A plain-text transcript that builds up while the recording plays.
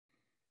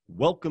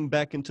Welcome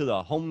back into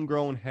the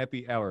Homegrown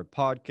Happy Hour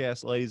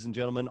podcast, ladies and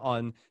gentlemen.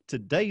 On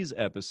today's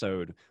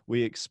episode,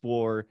 we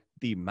explore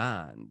the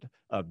mind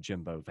of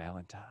Jimbo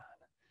Valentine.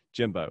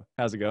 Jimbo,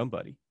 how's it going,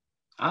 buddy?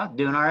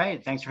 Doing all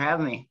right. Thanks for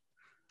having me.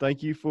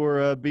 Thank you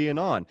for being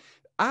on.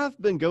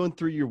 I've been going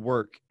through your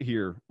work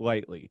here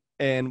lately,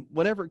 and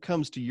whenever it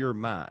comes to your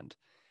mind,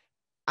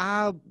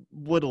 I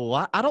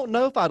I don't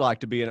know if I'd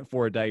like to be in it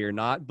for a day or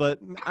not, but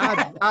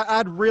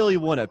I'd really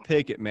want to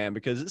pick it, man,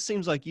 because it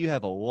seems like you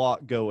have a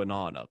lot going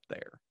on up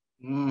there.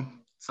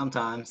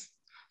 Sometimes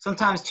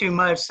too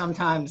much.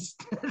 Sometimes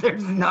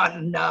there's not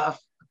enough.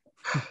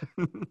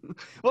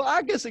 Well,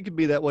 I guess it could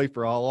be that way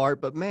for all art,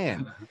 but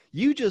man,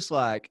 you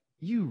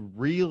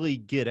really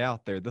get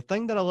out there. The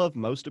thing that I love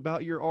most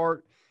about your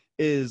art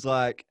is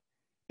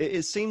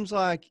it seems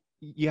like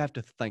you have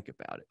to think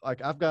about it.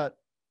 Like I've got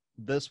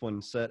this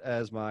one set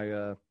as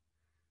my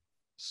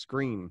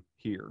screen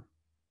here.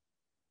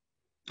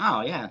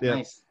 Oh yeah,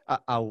 nice.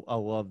 I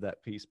love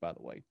that piece, by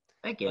the way.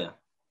 Thank you.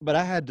 But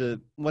I had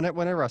to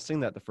whenever I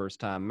seen that the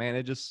first time, man,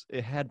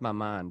 it had my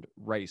mind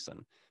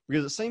racing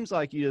because it seems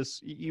like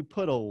you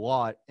put a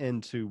lot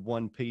into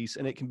one piece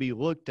and it can be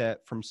looked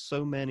at from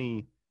so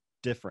many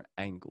different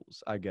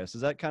angles. I guess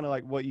is that kind of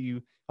like what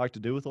you like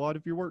to do with a lot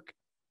of your work?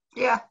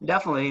 Yeah,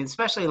 definitely.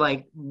 Especially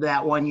like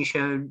that one you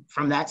showed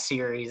from that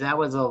series. That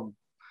was a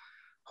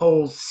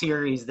whole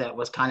series that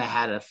was kind of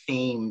had a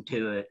theme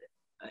to it,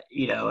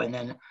 and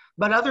then,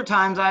 but other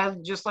times I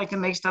just like to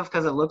make stuff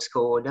because it looks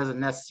cool. It doesn't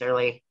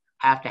necessarily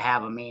have to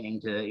have a meaning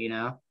to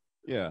it.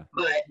 Yeah.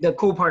 But the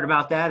cool part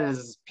about that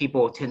is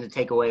people tend to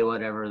take away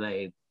whatever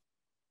they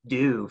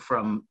do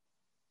from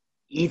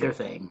either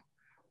thing,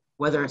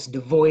 whether it's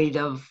devoid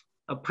of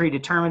a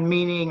predetermined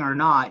meaning or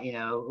not.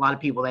 A lot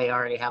of people, they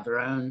already have their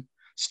own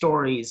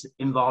stories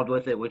involved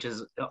with it, which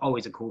is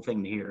always a cool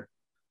thing to hear.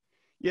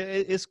 Yeah,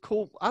 it's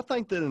cool. I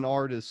think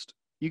that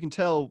you can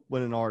tell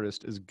when an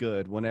artist is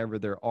good whenever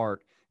their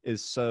art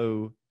is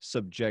so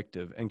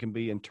subjective and can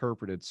be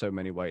interpreted so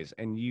many ways.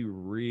 And you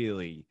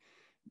really,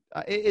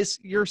 it's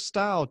your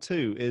style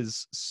too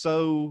is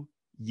so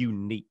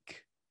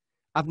unique.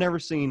 I've never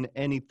seen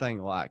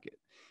anything like it.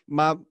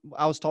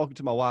 I was talking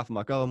to my wife. I'm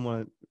like, oh, I'm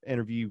going to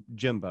interview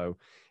Jimbo.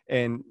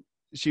 And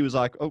she was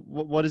like, oh,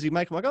 what does he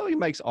make? I'm like, oh, he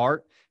makes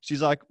art.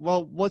 She's like,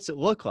 well, what's it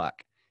look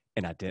like?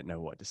 And I didn't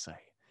know what to say.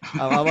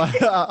 I'm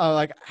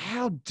like,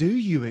 how do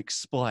you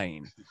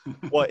explain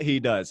what he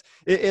does?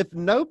 If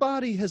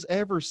nobody has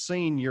ever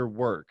seen your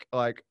work,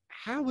 like,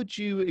 how would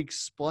you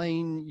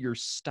explain your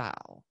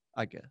style,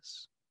 I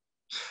guess?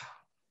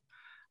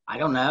 I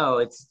don't know.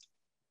 It's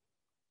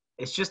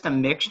just a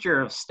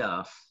mixture of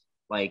stuff.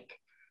 Like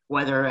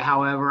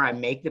however I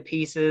make the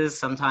pieces,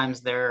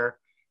 sometimes they're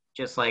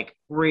just like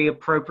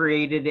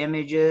reappropriated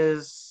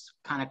images,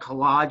 kind of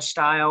collage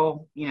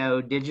style,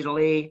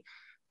 digitally.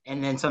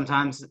 And then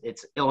sometimes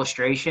it's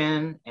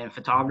illustration and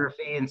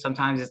photography, and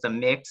sometimes it's a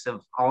mix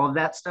of all of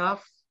that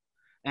stuff.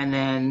 And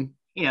then,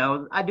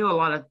 I do a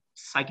lot of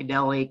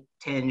psychedelic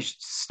tinged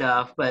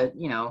stuff, but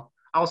I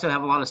also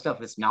have a lot of stuff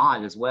that's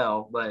not as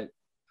well. But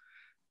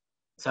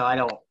so I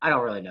don't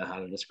really know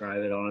how to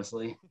describe it,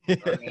 honestly.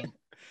 I mean,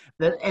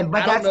 but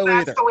that's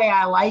the way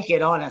I like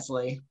it,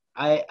 honestly.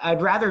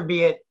 I'd rather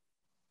be it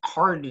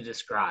hard to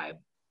describe,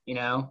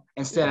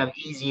 instead of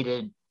easy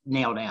to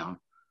nail down.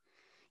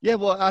 Yeah,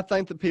 well, I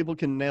think that people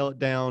can nail it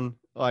down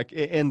like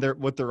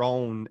with their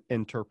own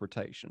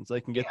interpretations.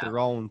 They can get their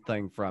own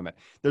thing from it.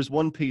 There's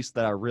one piece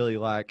that I really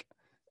like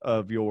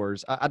of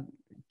yours. I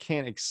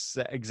can't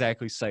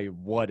exactly say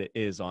what it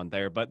is on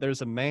there, but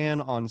there's a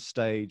man on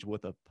stage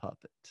with a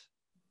puppet.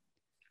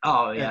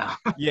 Oh yeah,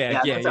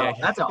 yeah.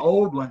 That's an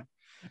old one.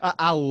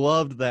 I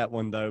loved that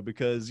one though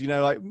because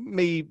like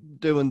me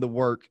doing the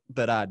work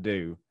that I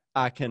do,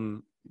 I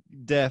can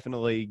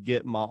definitely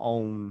get my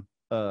own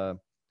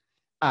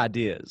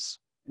ideas,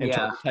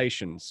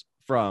 interpretations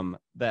from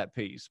that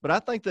piece. But I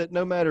think that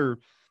no matter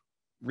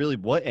really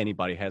what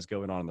anybody has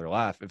going on in their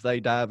life, if they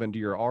dive into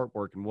your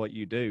artwork and what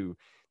you do,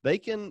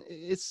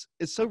 it's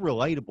so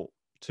relatable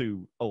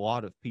to a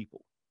lot of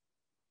people.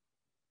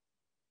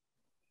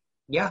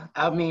 Yeah,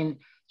 I mean,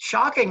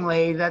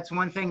 shockingly, that's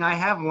one thing I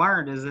have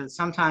learned is that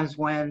sometimes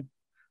when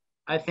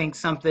I think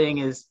something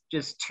is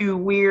just too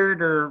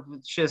weird or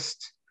it's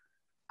just,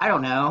 I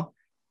don't know,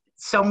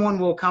 someone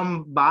will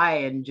come by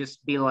and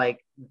just be like,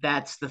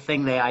 that's the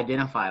thing they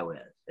identify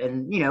with.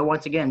 And,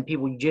 once again,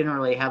 people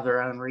generally have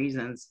their own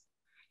reasons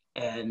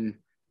and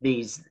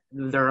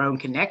their own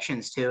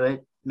connections to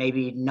it,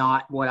 maybe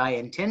not what I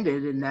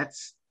intended. And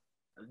that's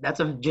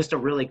just a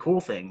really cool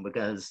thing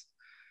because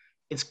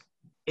it's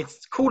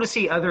cool to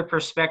see other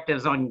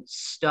perspectives on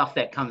stuff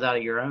that comes out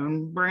of your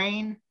own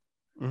brain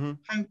from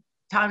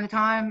time to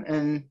time.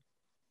 And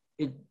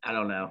I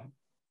don't know,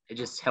 it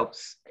just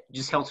helps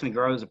me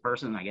grow as a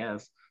person, I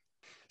guess.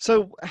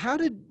 So how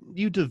did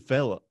you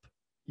develop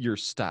your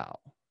style?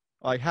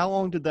 Like, how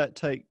long did that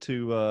take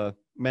to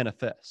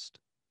manifest?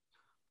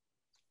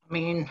 I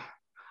mean,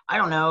 I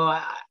don't know.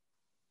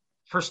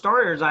 For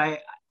starters, I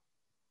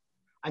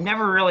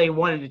never really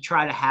wanted to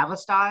try to have a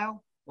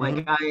style.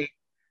 Like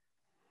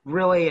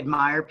really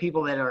admire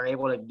people that are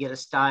able to get a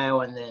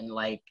style and then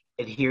like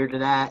adhere to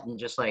that and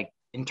just like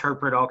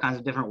interpret all kinds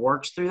of different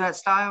works through that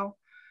style.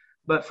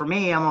 But for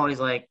me, I'm always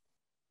like,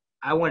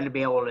 I wanted to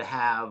be able to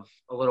have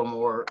a little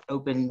more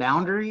open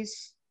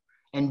boundaries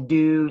and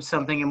do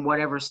something in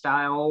whatever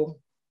style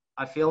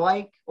I feel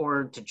like,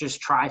 or to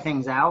just try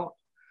things out.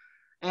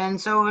 And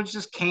so it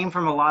just came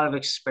from a lot of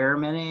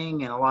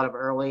experimenting and a lot of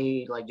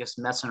early, like just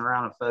messing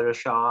around with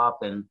Photoshop.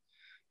 And,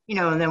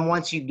 and then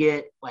once you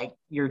get like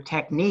your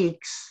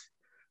techniques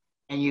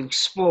and you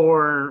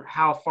explore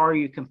how far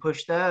you can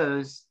push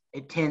those,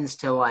 it tends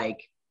to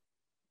like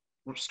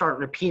start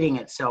repeating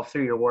itself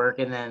through your work.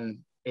 And then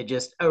it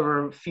just,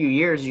 over a few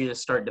years, you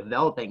just start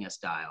developing a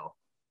style.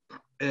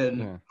 And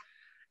Yeah.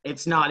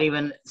 it's not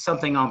even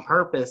something on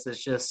purpose.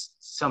 It's just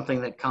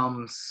something that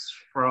comes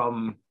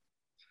from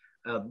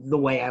the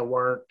way I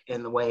work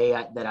and the way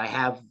that I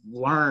have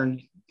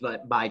learned,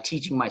 but by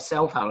teaching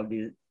myself how to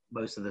do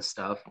most of this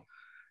stuff.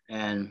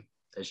 And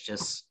it's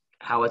just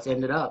how it's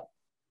ended up.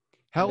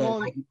 How Then,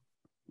 long?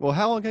 Well,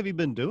 how long have you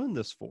been doing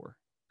this for?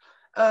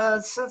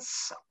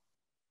 since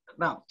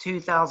about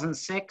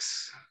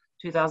 2006,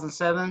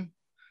 2007.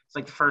 It's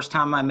like the first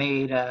time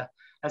I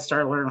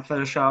started learning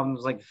Photoshop. It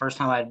was like the first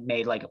time I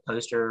made like a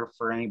poster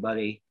for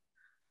anybody.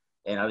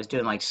 And I was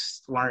doing like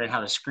learning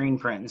how to screen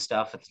print and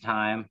stuff at the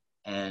time.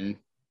 And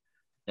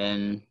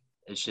then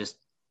it's just,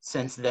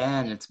 since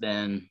then, it's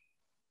been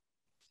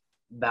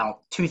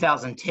about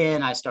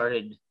 2010, I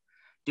started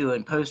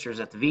doing posters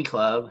at the V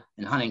Club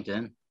in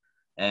Huntington.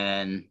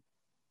 And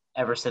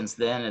ever since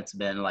then, it's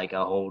been like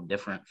a whole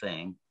different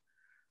thing,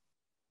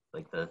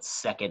 like the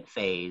second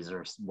phase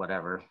or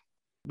whatever.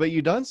 But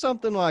you done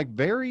something like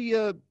very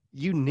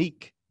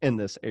unique in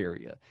this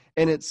area,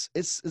 and it's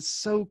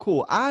so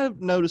cool. I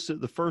noticed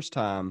it the first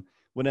time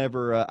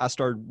whenever I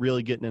started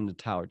really getting into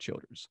Tyler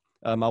Childers.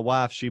 My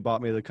wife, she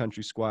bought me the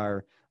Country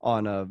Squire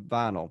on a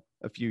vinyl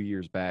a few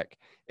years back,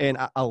 and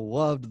I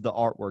loved the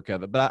artwork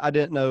of it, but I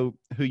didn't know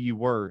who you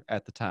were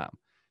at the time.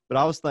 But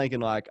I was thinking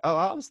like, oh,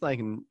 I was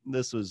thinking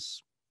this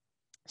was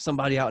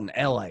somebody out in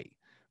LA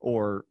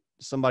or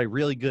somebody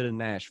really good in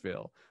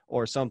Nashville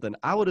or something.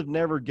 I would have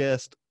never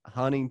guessed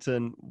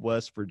Huntington,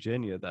 West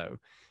Virginia, though.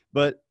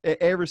 But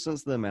ever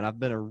since then, man, I've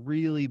been a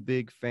really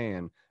big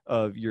fan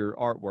of your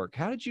artwork.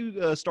 How did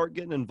you start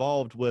getting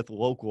involved with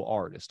local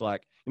artists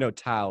like,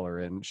 Tyler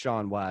and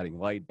Sean Whiting,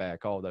 Laid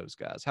Back, all those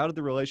guys? How did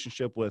the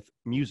relationship with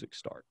music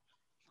start?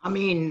 I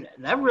mean,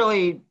 that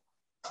really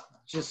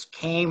just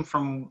came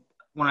from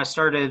when I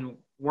started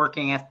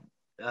working at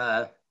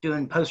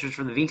doing posters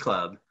for the V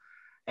Club.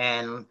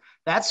 And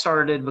that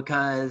started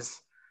because,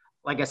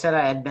 like I said,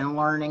 I had been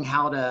learning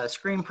how to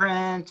screen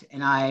print,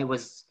 and I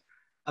was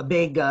a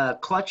big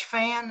Clutch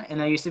fan,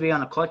 and I used to be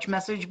on a Clutch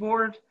message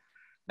board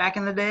back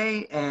in the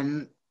day.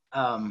 And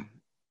um,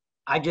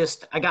 I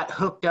got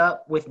hooked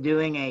up with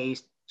doing a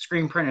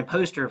screen printed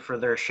poster for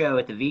their show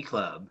at the V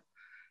Club.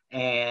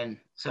 And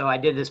so I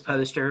did this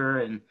poster,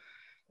 and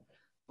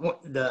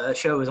the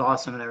show was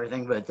awesome and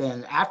everything. But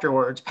then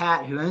afterwards,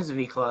 Pat, who owns the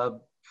V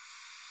Club,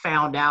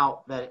 found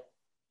out that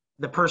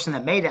the person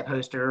that made that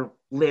poster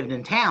lived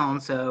in town.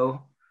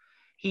 So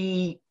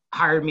he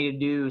hired me to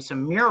do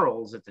some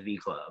murals at the V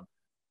Club.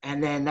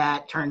 And then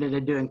that turned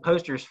into doing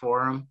posters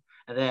for him.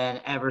 And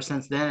then ever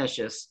since then, it's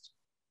just,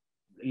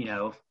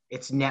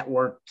 it's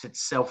networked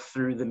itself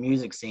through the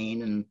music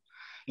scene. And,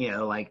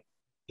 like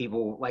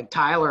people like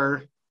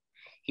Tyler,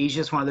 he's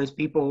just one of those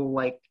people.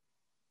 Like,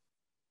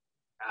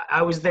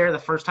 I was there the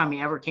first time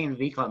he ever came to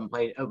V Club and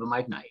played open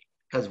mic night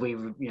because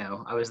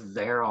I was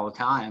there all the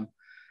time.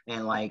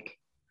 And like,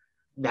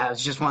 that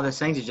was just one of those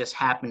things that just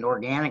happened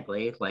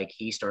organically. Like,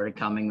 he started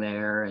coming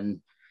there, and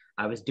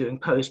I was doing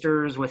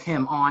posters with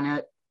him on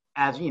it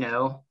as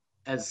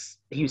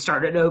he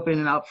started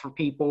opening up for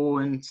people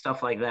and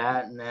stuff like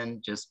that. And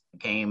then just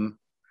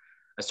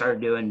I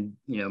started doing,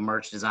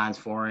 merch designs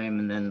for him.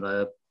 And then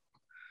the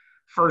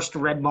first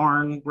Red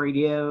Barn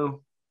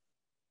radio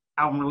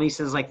album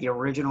releases, like the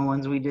original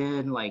ones we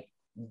did, like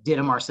did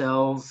them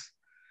ourselves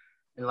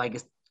and like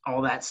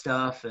all that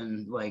stuff.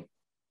 And like,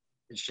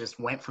 it just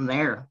went from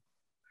there.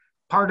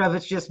 Part of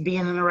it's just being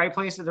in the right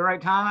place at the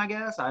right time, I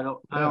guess. I don't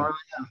Yeah. really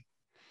know.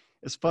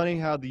 It's funny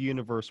how the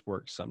universe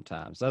works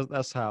sometimes.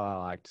 That's how I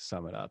like to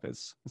sum it up.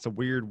 It's a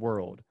weird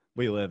world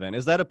we live in.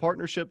 Is that a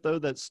partnership though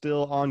that's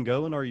still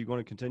ongoing? Are you going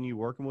to continue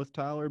working with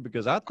Tyler?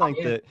 Because I Oh, think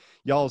yeah. that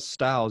y'all's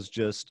styles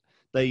just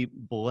they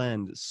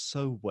blend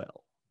so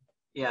well.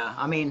 Yeah.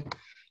 I mean,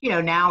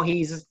 now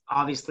he's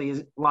obviously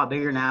a lot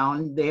bigger now,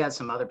 and they had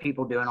some other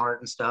people doing art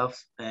and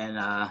stuff.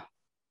 And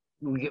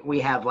we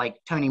have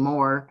like Tony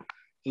Moore.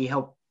 He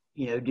helped,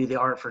 do the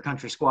art for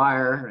Country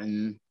Squire,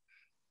 and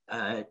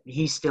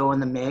he's still in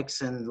the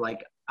mix. And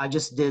like, I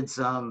just did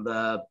some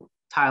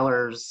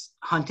Tyler's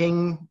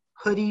hunting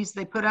hoodies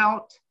they put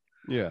out.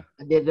 Yeah.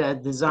 I did a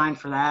design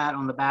for that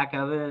on the back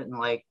of it, and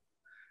like,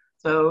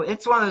 so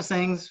it's one of those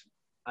things.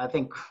 I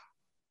think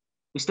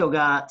we still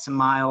got some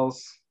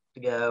miles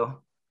to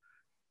go.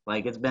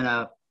 Like, it's been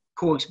a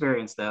cool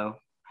experience though,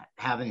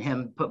 having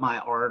him put my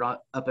art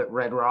up at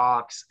Red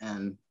Rocks,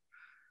 and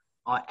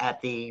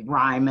at the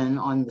Ryman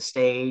on the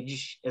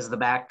stage as the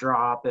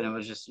backdrop, and it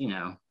was just,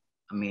 I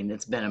mean,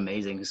 it's been an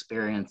amazing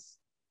experience.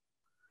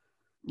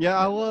 Yeah,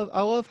 I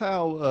love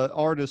how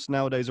artists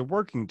nowadays are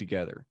working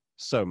together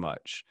so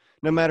much.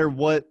 No matter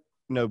what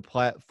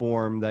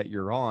platform that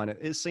you're on,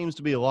 it seems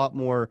to be a lot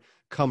more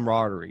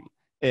camaraderie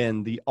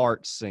in the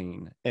art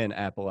scene in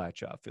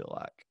Appalachia, I feel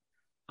like.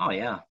 Oh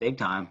yeah, big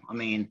time. I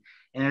mean,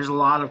 and there's a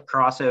lot of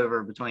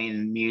crossover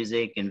between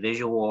music and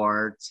visual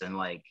arts, and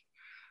like,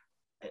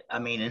 I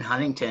mean, in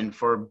Huntington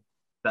for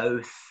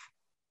both,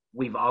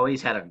 we've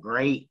always had a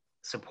great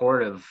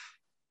supportive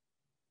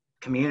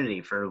community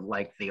for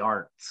like the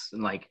arts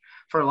and like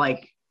for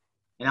like,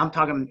 and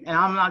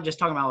I'm not just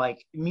talking about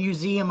like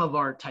museum of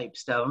art type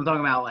stuff. I'm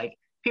talking about like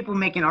people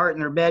making art in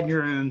their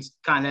bedrooms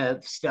kind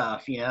of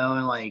stuff,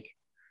 and like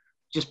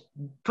just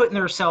putting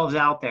themselves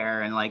out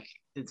there, and like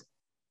it's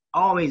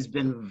always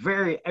been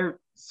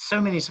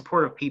so many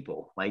supportive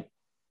people, like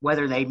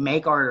whether they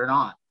make art or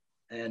not,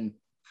 and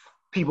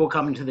people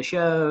coming to the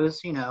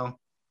shows.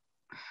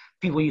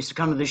 People used to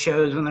come to the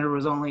shows when there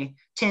was only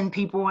 10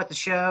 people at the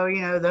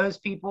show. Those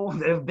people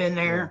that have been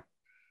Yeah. there.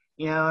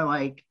 And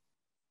like,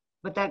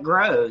 but that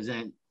grows,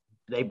 and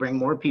they bring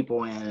more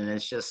people in, and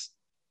it's just,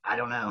 I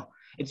don't know.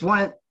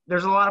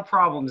 There's a lot of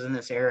problems in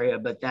this area,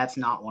 but that's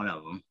not one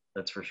of them.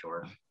 That's for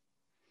sure.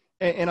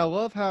 And I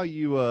love how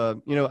you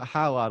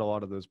highlight a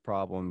lot of those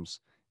problems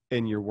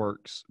in your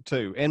works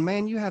too. And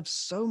man, you have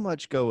so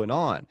much going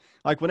on.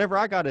 Like whenever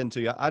I got into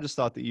you, I just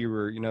thought that you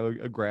were,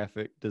 a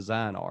graphic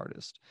design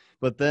artist.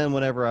 But then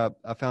whenever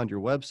I found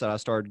your website, I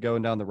started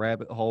going down the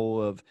rabbit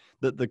hole of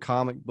the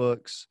comic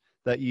books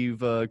that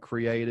you've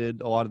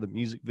created, a lot of the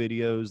music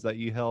videos that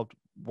you helped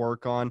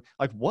work on.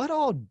 Like what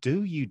all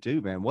do you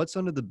do, man? What's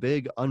under the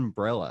big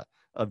umbrella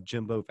of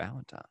Jimbo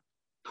Valentine?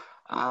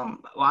 Well,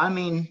 I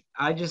mean,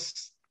 I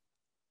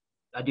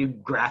do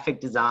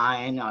graphic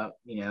design.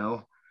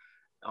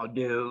 I'll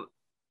do.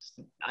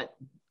 I,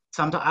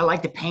 Sometimes I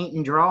like to paint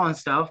and draw and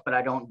stuff, but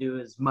I don't do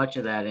as much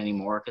of that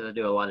anymore because I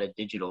do a lot of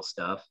digital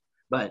stuff.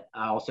 But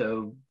I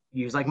also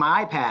use like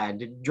my iPad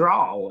to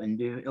draw and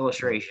do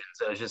illustrations.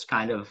 So it's just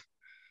kind of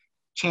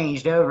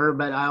changed over.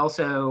 But I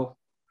also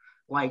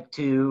like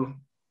to.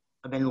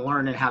 I've been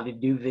learning how to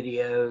do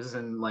videos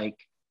and like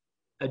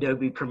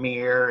Adobe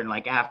Premiere and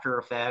like After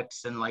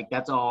Effects, and like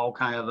that's all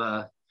kind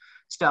of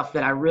stuff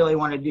that I really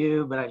want to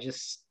do, but I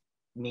just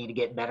need to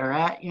get better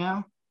at.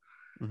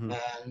 Mm-hmm.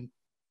 And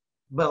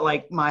but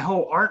like my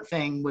whole art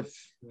thing with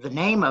the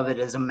name of it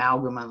is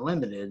Amalgam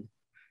Unlimited,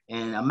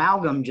 and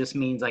amalgam just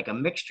means like a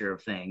mixture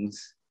of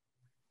things,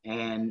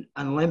 and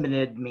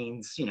unlimited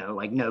means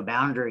like no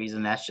boundaries,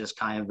 and that's just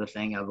kind of the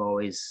thing I've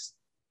always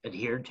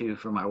adhered to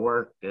for my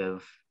work.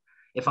 Of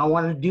if I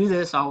want to do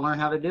this, I'll learn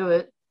how to do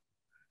it.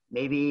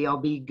 Maybe I'll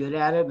be good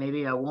at it,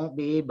 maybe I won't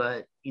be,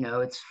 but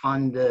it's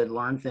fun to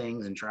learn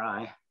things and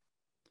try.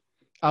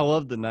 I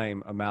love the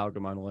name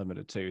Amalgam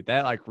Unlimited too.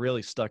 That like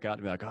really stuck out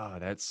to me. Like, oh,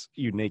 that's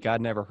unique.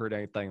 I'd never heard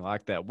anything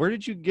like that. Where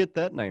did you get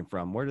that name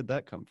from? Where did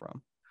that come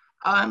from?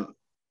 I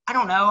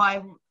don't know.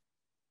 I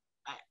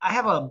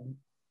have a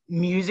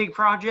music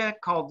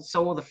project called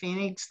Soul of the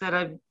Phoenix that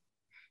I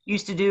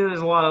used to do.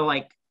 Is a lot of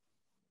like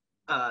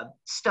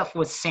stuff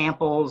with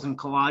samples and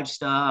collage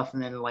stuff,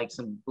 and then like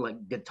some like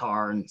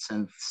guitar and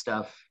synth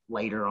stuff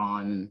later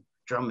on, and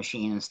drum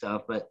machine and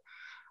stuff. But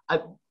I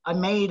I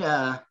made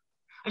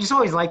I just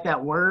always liked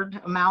that word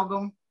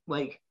amalgam,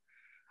 like,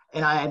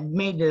 and I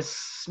made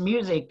this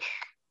music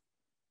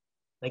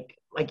like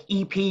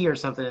EP or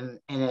something,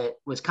 and it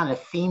was kind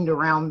of themed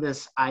around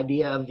this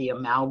idea of the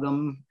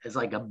amalgam as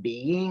like a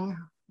being.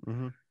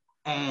 Mm-hmm.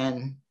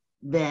 And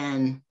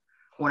then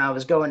when I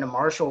was going to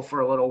Marshall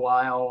for a little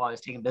while, I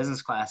was taking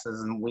business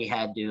classes, and we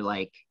had to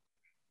like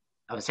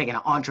I was taking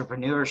an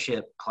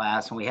entrepreneurship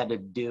class, and we had to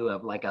do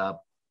like a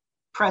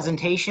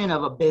presentation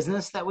of a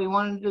business that we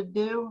wanted to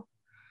do.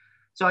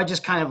 So I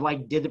just kind of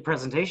like did the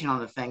presentation on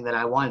the thing that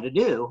I wanted to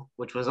do,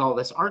 which was all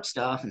this art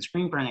stuff and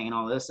screen printing and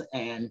all this.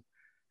 And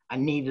I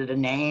needed a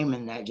name,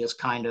 and that just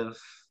kind of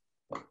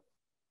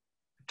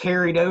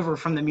carried over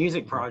from the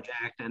music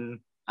project. And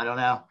I don't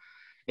know,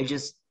 it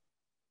just,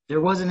 there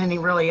wasn't any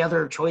really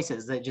other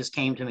choices that just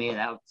came to me, and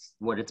that's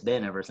what it's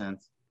been ever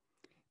since.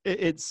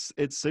 It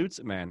suits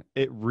it, man.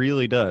 It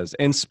really does.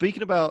 And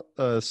speaking about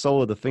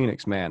Soul of the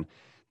Phoenix, man,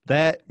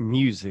 that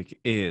music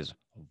is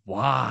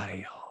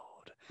wild.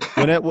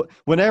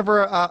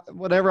 Whenever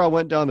I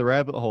went down the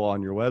rabbit hole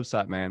on your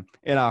website, man,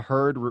 and I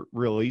heard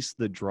release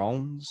the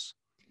drones.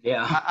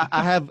 Yeah.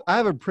 I have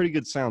a pretty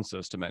good sound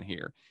system in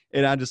here,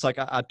 and I just like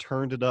I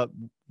turned it up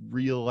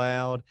real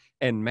loud,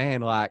 and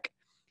man, like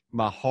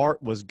my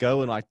heart was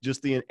going, like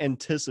just the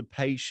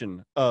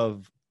anticipation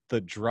of the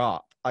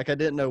drop. Like I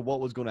didn't know what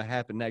was going to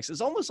happen next.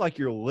 It's almost like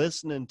you're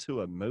listening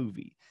to a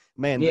movie,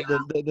 man. Yeah.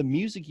 The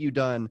music you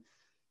done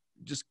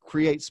just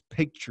creates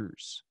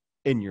pictures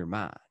in your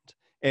mind,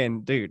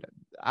 and dude,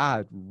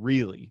 I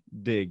really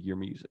dig your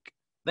music.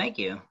 Thank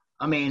you.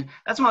 I mean,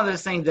 that's one of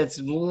those things that's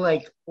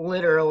like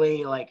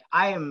literally like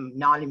I am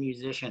not a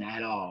musician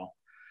at all.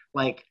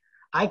 Like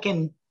I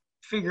can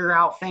figure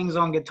out things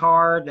on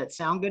guitar that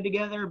sound good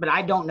together, but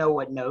I don't know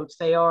what notes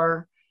they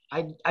are.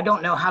 I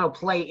don't know how to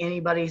play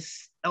anybody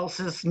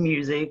else's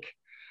music.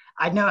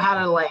 I know how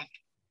to like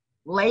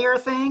layer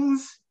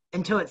things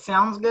until it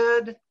sounds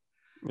good.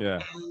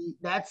 Yeah. And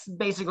that's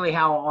basically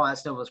how all that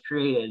stuff was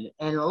created.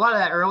 And a lot of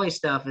that early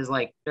stuff is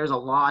like there's a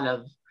lot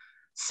of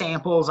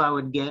samples I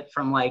would get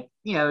from like,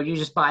 you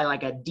just buy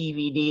like a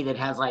DVD that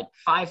has like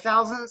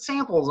 5,000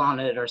 samples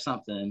on it or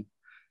something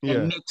and Yeah.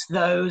 mix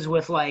those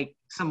with like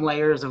some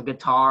layers of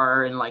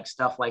guitar and like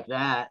stuff like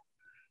that.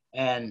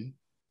 And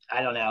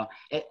I don't know.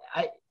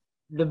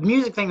 The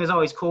music thing was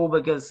always cool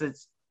because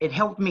it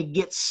helped me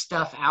get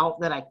stuff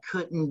out that I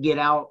couldn't get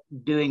out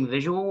doing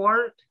visual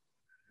art.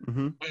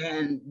 Mm-hmm.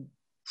 And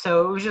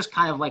so it was just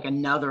kind of like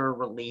another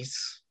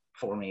release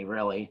for me,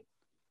 really.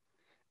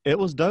 It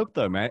was dope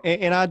though, man.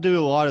 And I do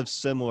a lot of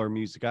similar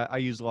music. I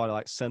use a lot of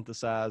like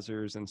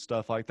synthesizers and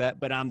stuff like that,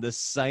 but I'm the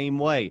same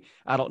way.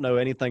 I don't know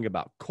anything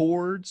about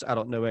chords. I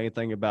don't know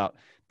anything about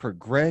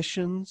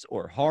progressions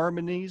or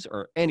harmonies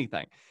or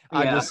anything.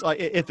 I Yeah. just like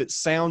if it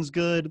sounds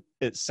good,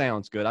 it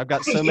sounds good. I've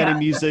got so many Yeah.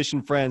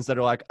 musician friends that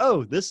are like,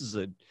 "Oh, this is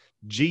a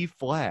G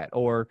flat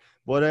or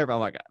whatever." I'm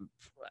like,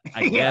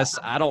 I Yeah. guess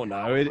I don't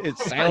know. It Like,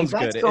 sounds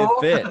good. that's It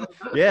cool. fit.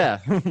 Yeah,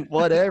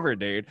 whatever,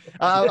 dude.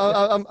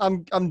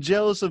 I'm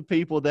jealous of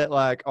people that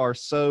like are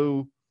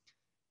so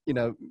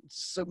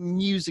so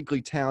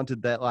musically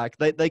talented that like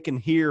they can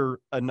hear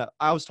enough.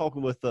 I was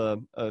talking with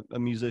a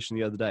musician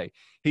the other day.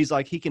 He's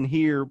like he can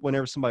hear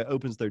whenever somebody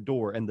opens their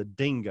door and the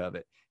ding of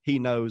it. He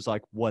knows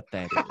like what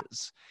that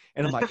is.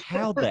 And I'm like,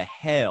 how the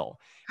hell?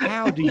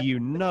 How do you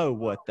know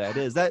what that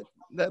is?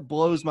 That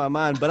blows my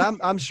mind. But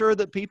I'm sure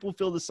that people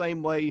feel the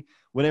same way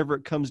whenever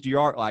it comes to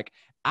your art. Like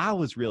I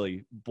was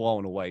really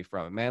blown away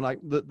from it, man. Like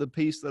the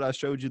piece that I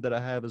showed you that I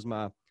have as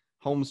my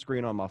home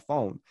screen on my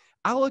phone.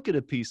 I look at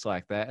a piece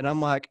like that and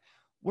I'm like,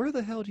 where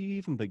the hell do you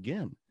even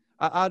begin?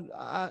 I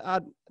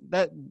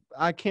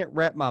can't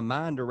wrap my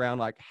mind around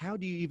like, how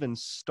do you even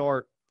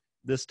start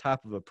this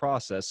type of a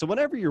process? So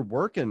whenever you're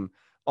working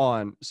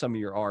on some of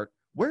your art,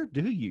 where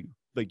do you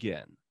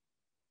begin?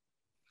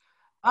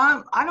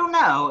 I don't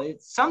know.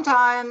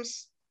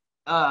 Sometimes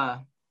uh,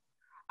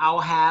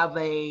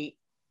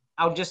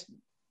 I'll just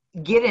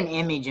get an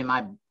image in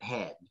my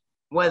head,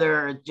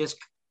 whether it just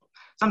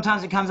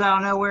sometimes it comes out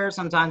of nowhere.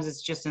 Sometimes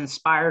it's just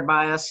inspired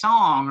by a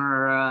song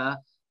or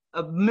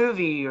a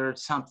movie or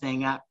something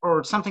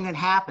that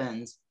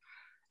happens.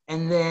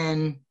 And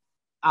then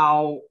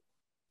I'll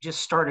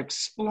just start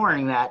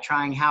exploring that,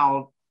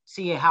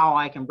 see how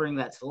I can bring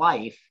that to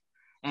life.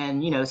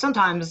 And,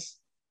 sometimes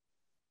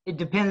it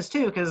depends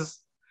too, because,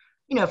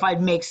 if I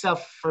make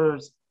stuff for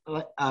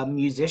a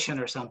musician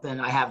or something,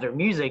 I have their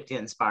music to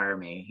inspire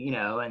me,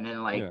 and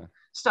then like Yeah.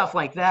 stuff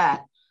like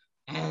that.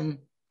 And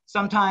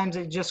sometimes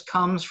it just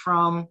comes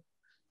from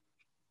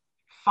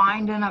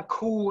finding a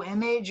cool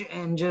image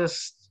and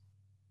just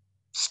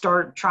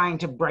start trying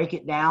to break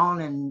it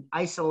down and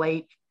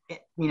isolate,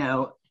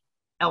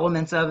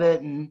 elements of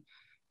it and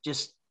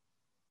just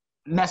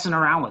messing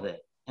around with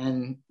it.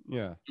 And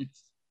Yeah.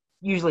 it's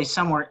usually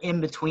somewhere in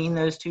between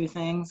those two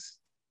things.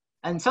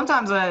 And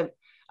sometimes I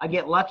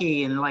get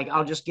lucky and like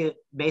I'll just get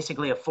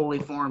basically a fully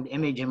formed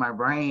image in my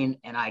brain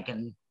and I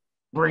can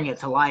bring it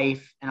to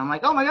life. And I'm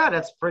like, oh my God,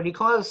 that's pretty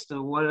close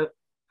to what it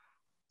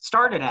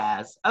started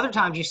as. Other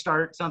times you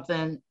start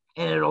something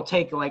and it'll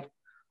take like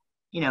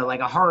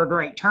a hard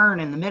right turn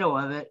in the middle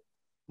of it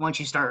once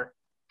you start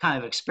kind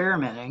of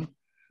experimenting,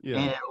 Yeah.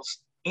 and it'll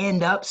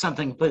end up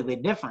something completely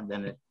different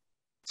than it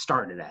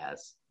started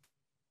as.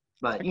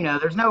 But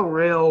there's no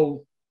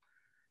real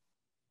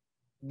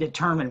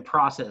determined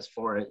process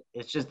for it.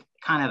 It just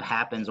kind of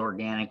happens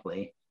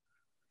organically.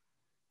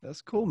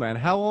 That's cool, man.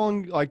 How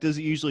long like does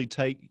it usually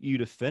take you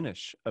to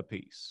finish a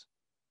piece?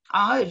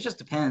 It just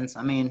depends.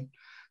 I mean,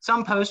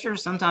 some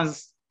posters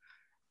sometimes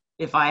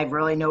if I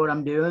really know what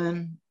I'm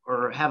doing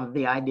or have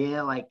the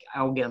idea, like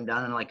I'll get them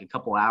done in like a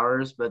couple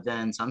hours, but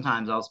then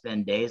sometimes I'll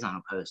spend days on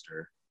a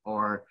poster.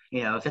 Or,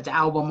 if it's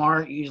album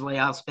art, usually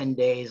I'll spend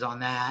days on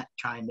that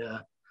trying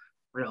to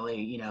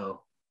really,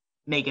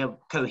 make a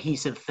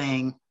cohesive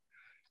thing.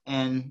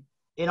 And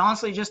it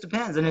honestly just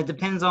depends. And it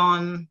depends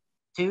on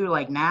too,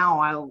 like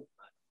now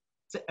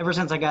ever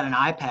since I got an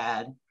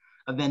iPad,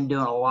 I've been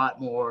doing a lot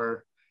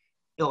more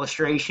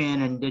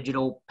illustration and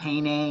digital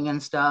painting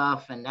and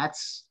stuff. And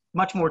that's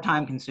much more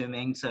time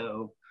consuming.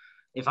 So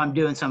if I'm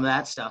doing some of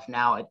that stuff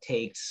now, it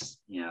takes,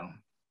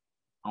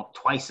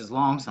 twice as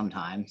long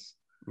sometimes.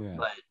 Yeah.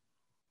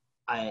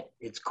 But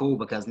it's cool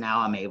because now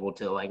I'm able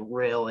to like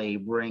really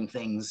bring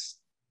things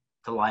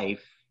to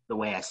life the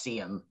way I see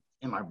them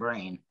in my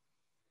brain.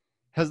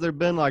 Has there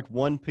been like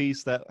one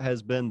piece that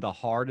has been the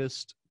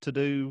hardest to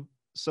do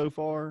so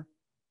far?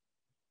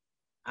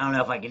 I don't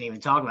know if I can even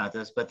talk about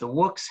this, but the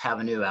Wooks have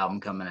a new album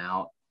coming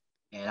out,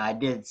 and I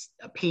did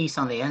a piece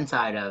on the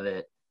inside of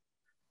it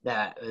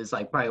that is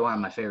like probably one of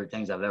my favorite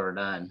things I've ever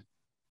done.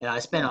 And I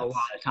spent a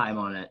lot of time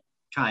on it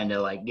trying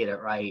to like get it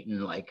right,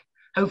 and like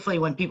hopefully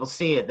when people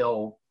see it,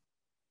 they'll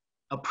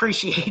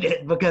appreciate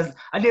it because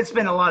I did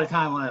spend a lot of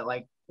time on it,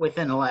 like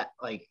within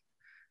like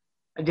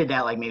I did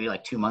that like maybe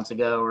like 2 months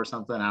ago or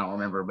something. I don't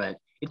remember, but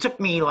it took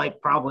me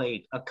like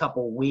probably a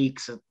couple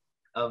weeks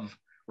of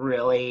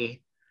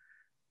really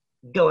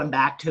going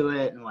back to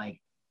it and like,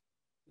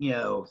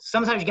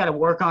 sometimes you got to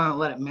work on it,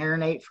 let it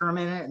marinate for a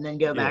minute, and then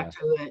go back Yeah.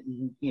 to it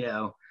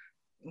and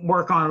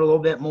work on it a little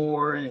bit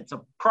more. And it's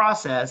a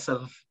process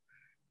of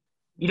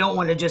you don't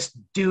want to just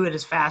do it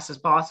as fast as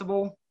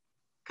possible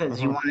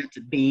because you Uh-huh. want it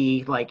to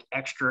be like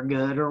extra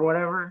good or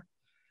whatever.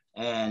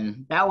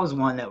 And that was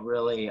one that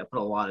really I put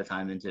a lot of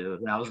time into,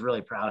 and I was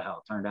really proud of how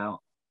it turned out.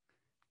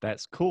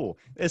 That's cool.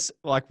 It's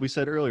like we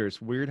said earlier,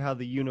 it's weird how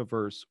the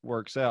universe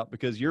works out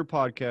because your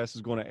podcast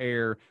is going to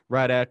air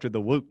right after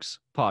the Wooks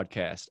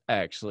podcast,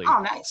 actually.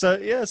 Oh, nice. So,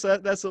 yes,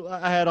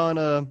 I had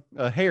on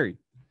Harry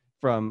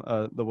from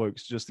the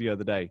Wooks just the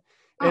other day.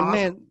 Oh, And awesome.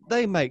 man,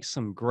 they make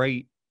some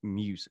great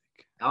music.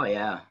 Oh,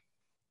 yeah.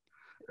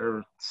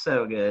 They're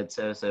so good,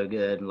 so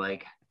good.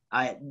 Like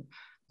I,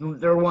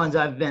 they're ones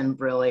I've been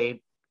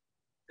really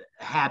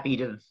happy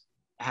to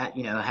had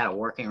a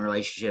working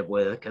relationship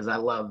with because I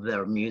love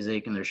their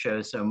music and their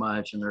shows so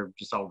much, and they're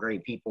just all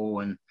great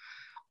people, and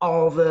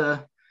all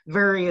the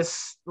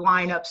various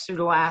lineups through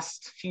the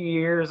last few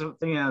years.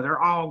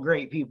 They're all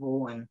great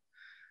people, and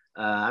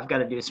I've got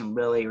to do some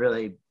really,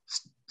 really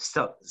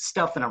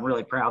stuff that I'm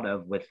really proud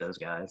of with those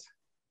guys.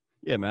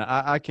 Yeah, man,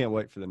 I can't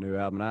wait for the new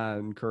album. I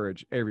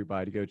encourage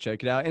everybody to go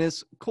check it out. And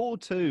it's cool,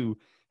 too,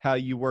 how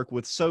you work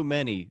with so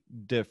many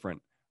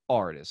different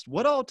artists.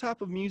 What all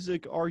type of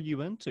music are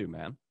you into,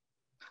 man?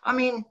 I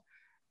mean,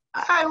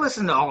 I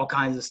listen to all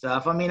kinds of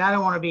stuff. I mean, I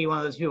don't want to be one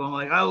of those people. I'm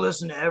like, I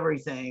listen to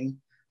everything,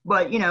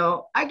 but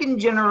I can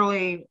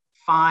generally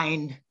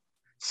find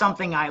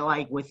something I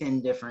like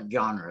within different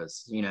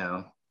genres.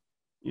 Yeah.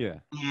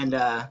 And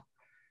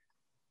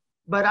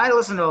but I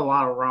listen to a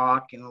lot of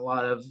rock and a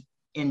lot of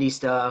indie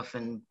stuff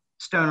and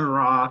stoner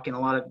rock and a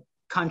lot of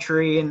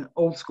country and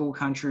old school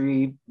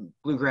country,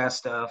 bluegrass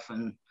stuff.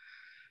 And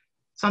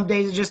some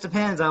days it just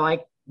depends. I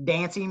like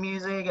dancing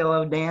music. I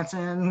love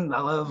dancing. I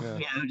love,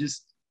 Yeah.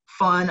 just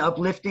fun,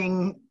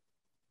 uplifting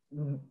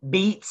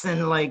beats.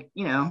 And like,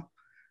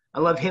 I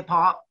love hip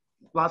hop,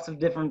 lots of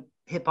different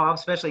hip hop,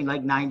 especially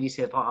like 90s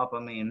hip hop. I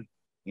mean,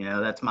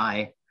 that's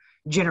my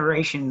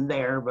generation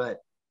there. But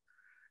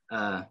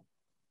uh,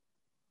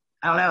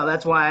 I don't know.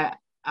 That's why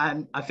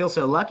I feel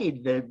so lucky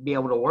to be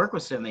able to work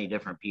with so many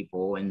different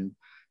people. And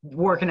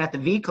working at the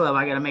V Club,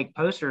 I got to make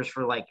posters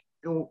for like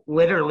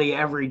literally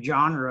every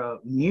genre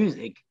of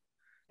music.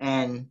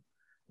 And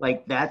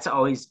like that's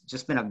always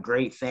just been a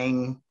great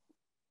thing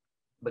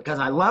because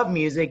I love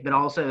music, but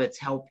also it's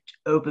helped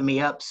open me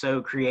up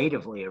so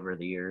creatively over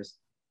the years.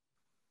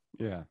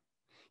 Yeah.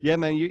 Yeah,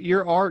 man,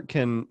 your art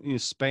can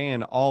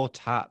span all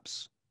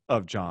types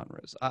of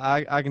genres.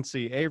 I can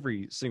see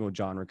every single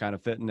genre kind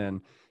of fitting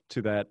in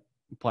to that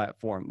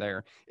platform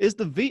there. Is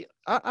the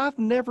I've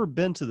never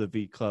been to the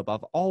V Club.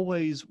 I've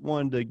always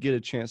wanted to get a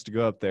chance to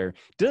go up there.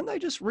 Didn't they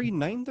just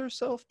rename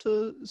themselves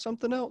to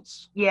something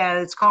else? Yeah,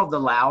 it's called The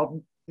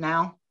Loud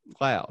now.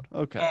 Loud.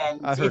 Okay.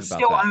 And I heard it's about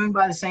still that. owned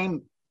by the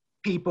same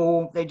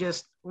people. They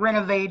just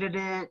renovated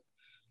it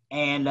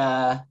and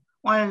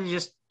wanted to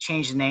just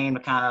change the name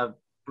to kind of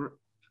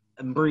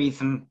breathe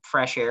some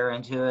fresh air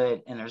into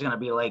it. And there's going to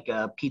be like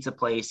a pizza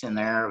place in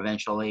there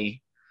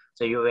eventually.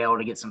 So you'll be able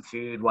to get some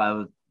food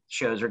while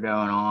shows are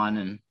going on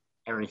and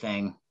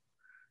everything.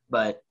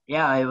 But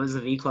yeah, it was the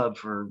V Club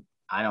for,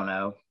 I don't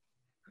know,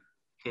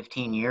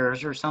 15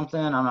 years or something.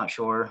 I'm not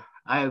sure.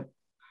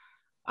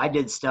 I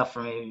did stuff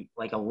for maybe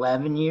like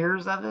 11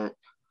 years of it,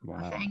 I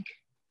Wow. think.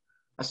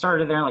 I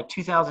started there in like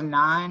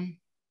 2009.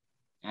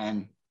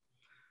 And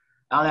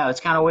I don't know,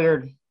 it's kind of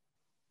weird.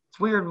 It's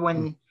weird Hmm.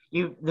 when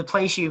the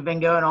place you've been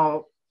going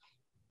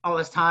all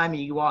this time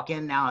and you walk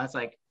in now and it's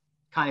like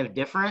kind of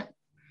different.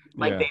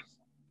 Like Yeah.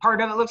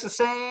 part of it looks the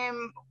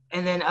same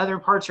and then other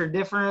parts are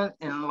different.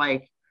 And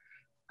like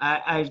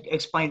I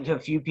explained to a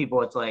few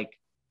people, it's like,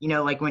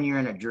 like when you're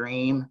in a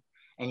dream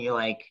and you're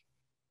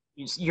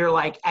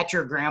like at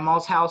your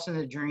grandma's house in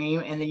the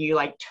dream and then you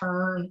like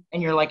turn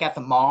and you're like at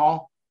the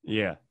mall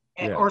Yeah.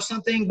 Yeah. or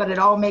something, but it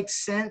all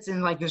makes sense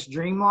in like this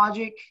dream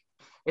logic.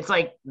 It's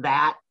like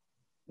that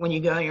when you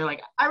go and you're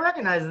like, I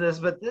recognize this,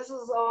 but this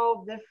is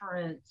all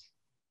different.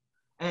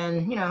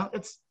 And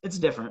it's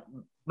different,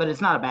 but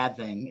it's not a bad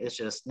thing. It's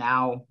just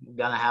now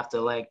gonna have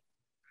to like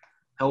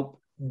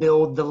help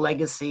build the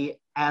legacy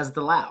as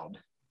the Loud.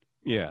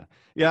 Yeah.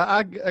 Yeah.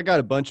 I got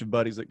a bunch of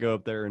buddies that go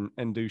up there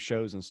and do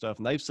shows and stuff,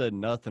 and they've said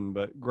nothing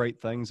but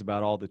great things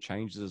about all the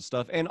changes and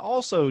stuff. And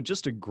also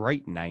just a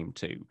great name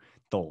too.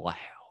 The Loud.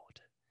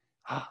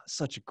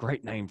 Such a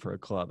great name for a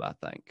club, I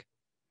think.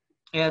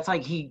 Yeah, it's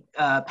like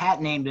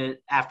Pat named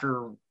it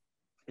after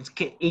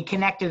he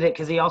connected it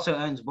because he also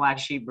owns Black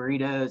Sheep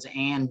Burritos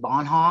and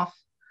Bonhoff,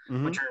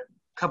 Hmm. which are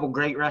a couple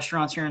great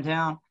restaurants here in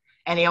town.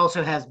 And he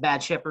also has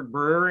Bad Shepherd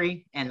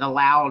Brewery, and the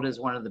Loud is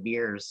one of the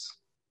beers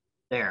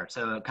there.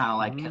 So it kind of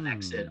like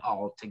connects it Mm.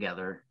 all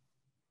together.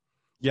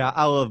 Yeah,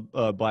 I love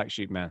Black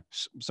Sheep, man.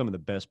 Some of the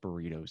best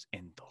burritos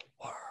in the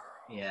world.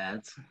 Yeah,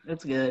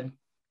 it's good.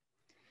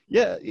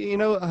 Yeah,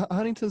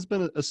 Huntington's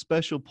been a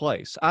special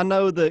place. I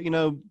know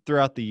that,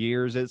 throughout the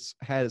years it's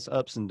had its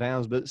ups and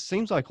downs, but it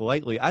seems like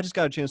lately, I just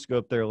got a chance to go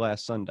up there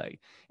last Sunday.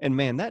 And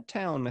man, that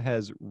town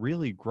has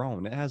really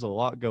grown. It has a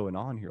lot going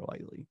on here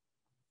lately.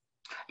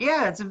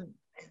 Yeah,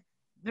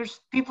 there's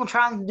people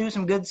trying to do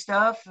some good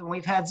stuff, and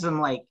we've had some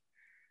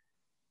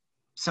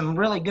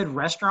really good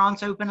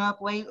restaurants open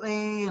up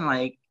lately, and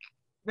like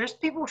there's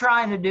people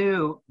trying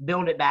to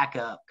build it back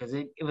up because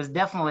it was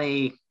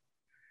definitely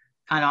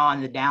kind of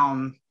on the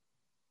down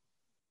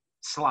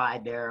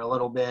slide there a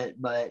little bit.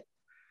 But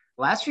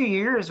last few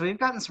years, we've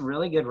gotten some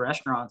really good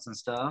restaurants and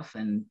stuff,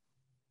 and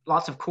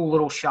lots of cool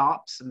little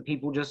shops, and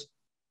people just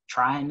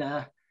trying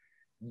to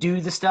do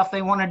the stuff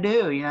they want to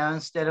do,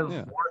 instead of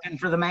Yeah. working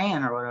for the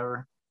man or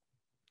whatever.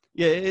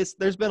 Yeah,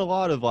 there's been a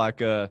lot of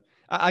like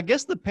I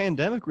guess the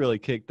pandemic really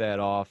kicked that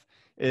off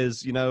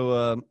is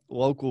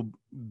local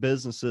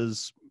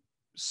businesses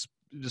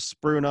just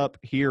spruing up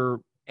here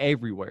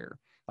everywhere,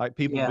 like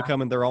people Yeah,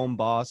 becoming their own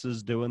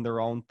bosses, doing their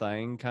own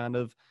thing, kind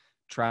of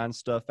trying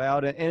stuff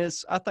out, and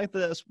it's I think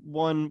that's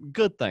one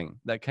good thing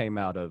that came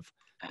out of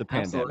the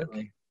pandemic.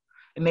 absolutely.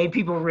 It made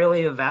people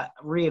really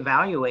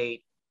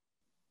reevaluate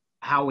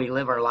how we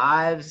live our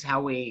lives,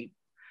 how we,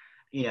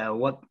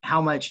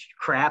 how much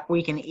crap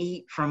we can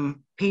eat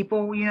from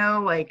people,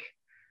 like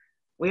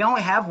we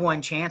only have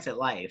one chance at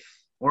life.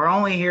 We're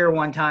only here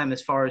one time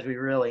as far as we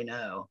really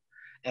know.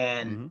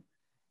 And Hmm.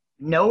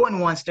 no one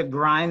wants to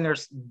grind their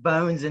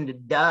bones into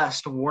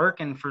dust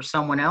working for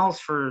someone else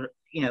for,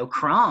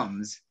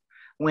 crumbs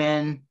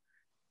when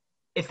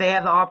if they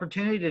have the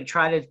opportunity to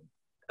try to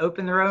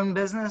open their own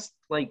business,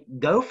 like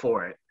go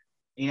for it.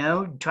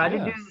 Try to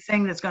do Yeah. the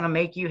thing that's going to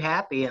make you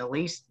happy. And at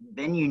least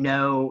then you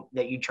know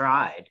that you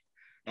tried.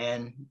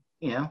 And,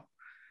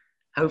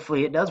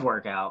 hopefully it does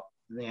work out.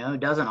 It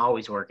doesn't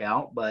always work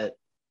out, but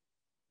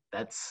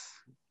that's,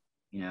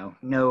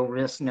 no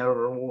risk, no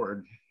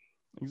reward.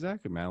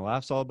 Exactly, man.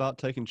 Life's all about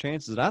taking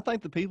chances. And I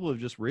think the people have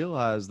just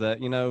realized that,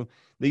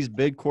 these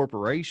big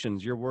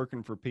corporations, you're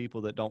working for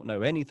people that don't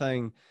know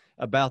anything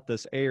about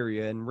this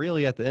area. And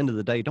really, at the end of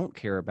the day, don't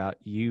care about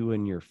you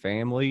and your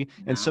family.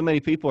 And so No. many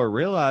people are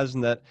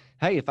realizing that,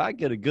 hey, if I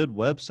get a good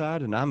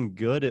website and I'm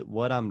good at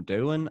what I'm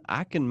doing,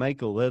 I can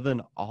make a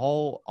living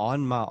all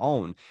on my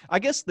own. I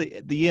guess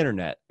the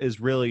internet is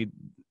really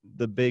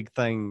the big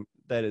thing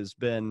that's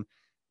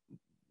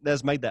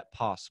made that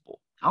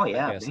possible. Oh, I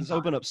yeah, guess big it's time.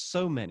 opened up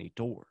so many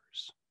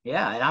doors.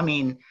 Yeah. And I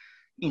mean,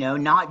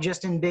 not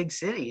just in big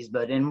cities,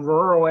 but in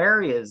rural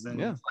areas and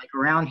Yeah. like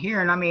around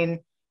here. And I mean,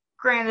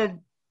 granted,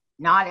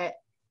 not at,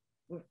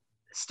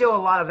 still a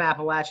lot of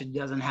Appalachia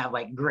doesn't have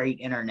like great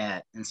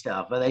internet and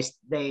stuff, but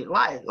a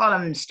lot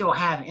of them still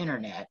have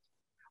internet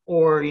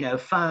or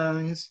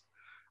phones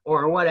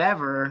or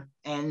whatever,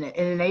 and it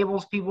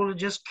enables people to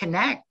just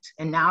connect.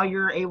 And now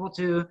you're able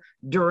to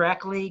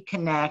directly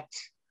connect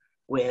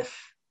with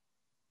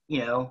you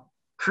know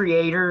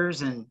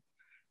creators and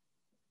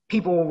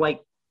people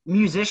like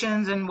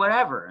musicians and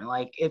whatever. And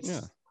like Yeah.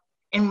 it's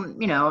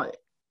and there's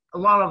a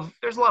lot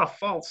of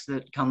faults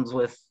that comes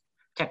with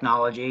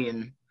technology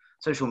and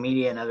social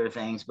media and other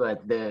things,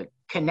 but the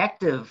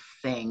connective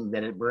thing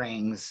that it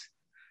brings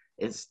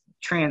is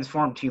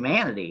transformed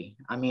humanity.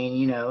 I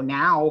mean,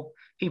 now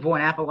people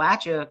in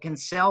Appalachia can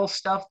sell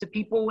stuff to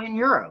people in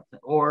Europe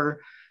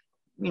or,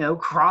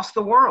 across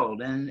the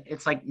world. And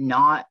it's like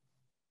not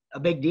a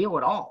big deal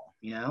at all.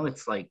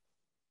 It's like,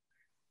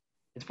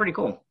 it's pretty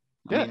cool.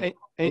 I Yeah. mean,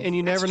 And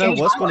you it's never know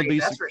changed what's my going to life, be.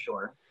 that's for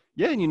sure.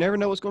 Yeah. And you never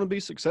know what's going to be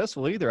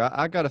successful either.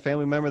 I got a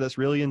family member that's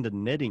really into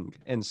knitting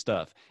and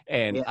stuff.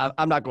 And Yeah.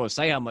 I'm not going to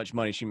say how much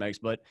money she makes,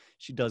 but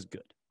she does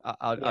good.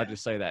 I'll Yeah.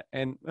 just say that.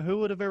 And who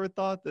would have ever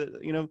thought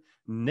that,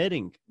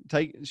 knitting,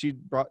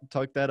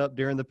 took that up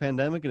during the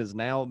pandemic and is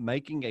now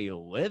making a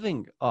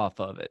living off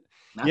of it.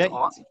 That's Yeah.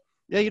 awesome.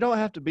 Yeah, you don't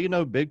have to be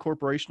no big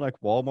corporation like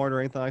Walmart or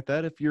anything like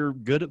that. If you're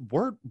good at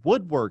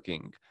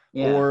woodworking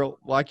Yeah. or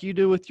like you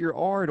do with your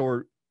art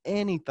or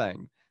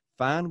anything,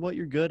 find what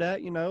you're good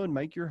at, and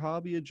make your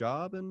hobby a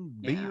job and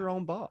be Yeah. your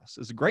own boss.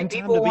 It's a And great time to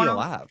people be want to,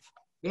 alive.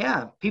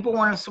 yeah, people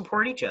want to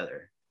support each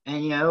other.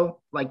 And,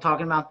 like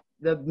talking about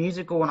the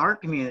musical and art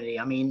community,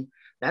 I mean,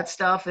 that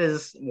stuff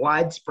is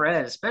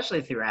widespread,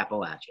 especially through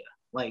Appalachia.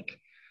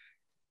 Like,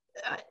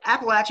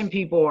 Appalachian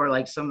people are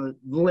like some of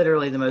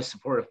literally the most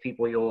supportive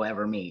people you'll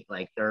ever meet.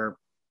 Like, they're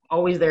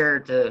always there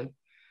to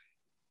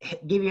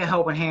give you a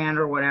helping hand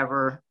or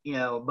whatever,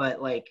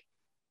 but like,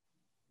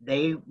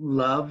 they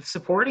love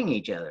supporting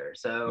each other. Yeah.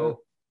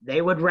 So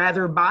they would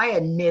rather buy a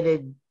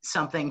knitted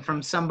something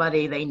from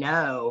somebody they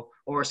know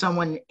or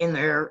someone in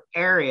their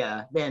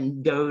area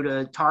than go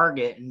to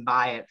Target and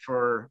buy it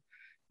for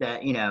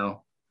that,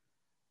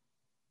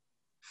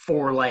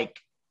 for like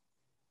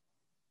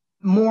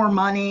more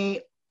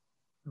money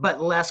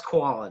but less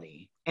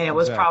quality. And it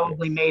was Exactly.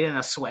 probably made in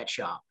a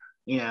sweatshop,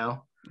 you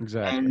know.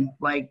 Exactly. And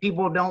like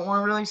people don't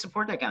want to really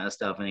support that kind of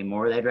stuff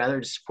anymore. They'd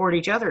rather support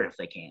each other if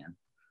they can.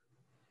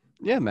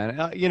 Yeah, man.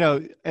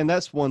 And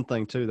that's one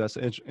thing too. That's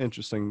an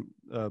interesting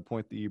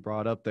point that you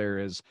brought up there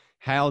is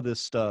how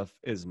this stuff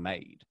is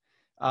made.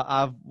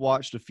 I've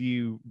watched a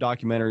few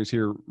documentaries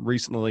here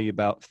recently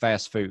about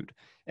fast food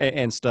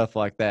and stuff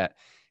like that.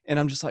 And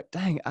I'm just like,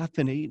 dang, I've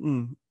been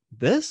eating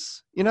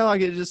this,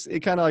 like it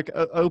kind of like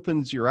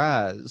opens your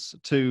eyes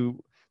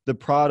to the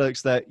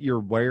products that you're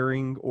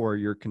wearing or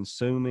you're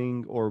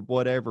consuming or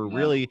whatever, Yeah.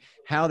 really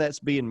how that's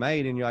being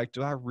made. And you're like,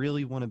 do I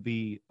really want to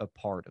be a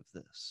part of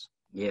this?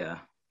 Yeah.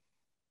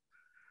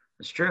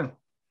 It's true.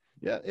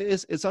 Yeah,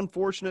 it's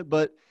unfortunate,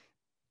 but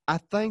I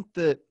think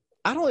that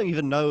I don't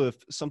even know if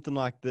something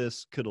like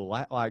this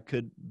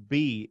could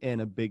be in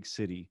a big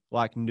city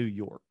like New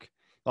York.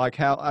 Like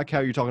how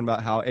you're talking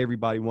about how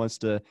everybody wants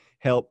to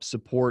help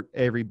support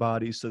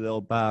everybody so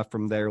they'll buy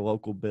from their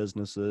local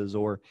businesses,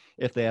 or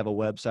if they have a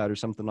website or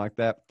something like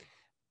that.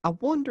 I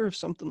wonder if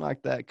something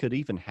like that could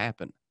even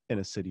happen in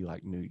a city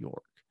like New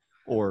York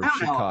or I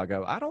don't know.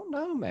 Chicago. I don't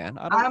know, man.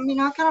 I mean,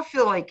 I kind of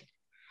feel like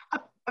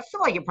I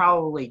feel like it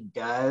probably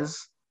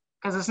does,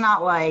 because it's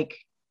not like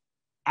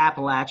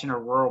Appalachian or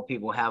rural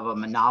people have a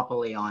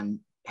monopoly on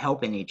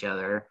helping each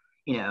other,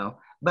 you know.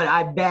 But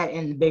I bet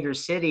in bigger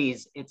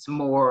cities, it's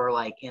more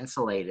like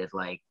insulated,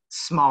 like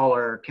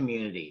smaller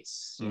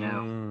communities, you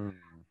know, Mm,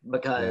 yeah.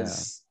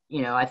 because,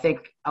 you know, I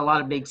think a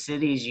lot of big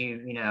cities,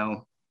 you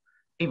know,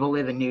 people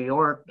live in New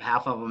York,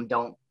 half of them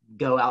don't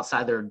go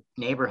outside their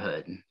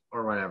neighborhood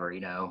or whatever,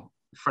 you know,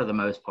 for the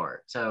most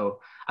part. So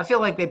I feel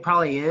like they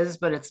probably is,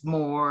 but it's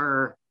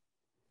more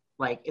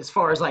like as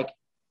far as like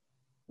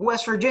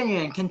West Virginia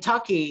and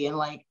Kentucky and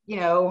like, you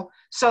know,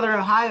 Southern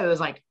Ohio is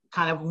like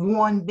kind of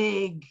one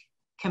big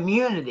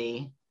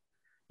community.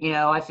 You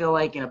know, I feel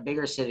like in a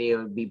bigger city, it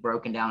would be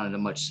broken down into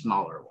much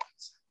smaller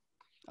ones.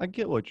 I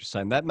get what you're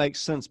saying. That makes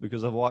sense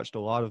because I've watched a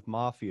lot of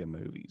mafia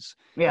movies,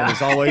 and Yeah.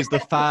 there's always the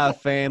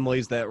five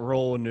families that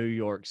rule New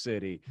York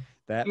City.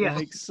 That Yeah.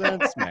 makes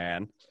sense,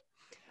 man.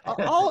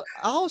 I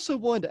also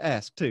wanted to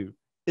ask too: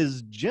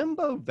 is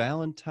Jimbo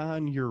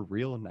Valentine your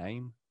real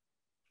name?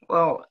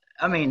 Well,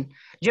 I mean,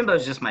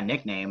 Jimbo's just my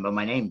nickname, but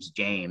my name's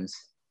James,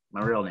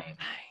 my real name.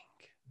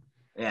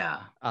 Dang,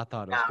 Yeah. I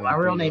thought it Yeah, was going my to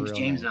be real your name's real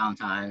James name.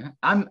 Valentine.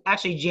 I'm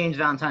actually James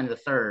Valentine the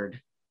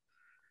third.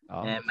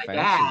 Oh, And my fancy.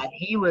 dad,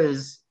 he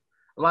was,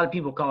 a lot of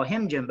people call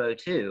him Jimbo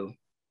too.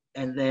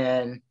 And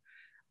then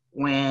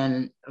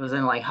when I was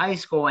in like high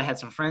school, I had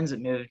some friends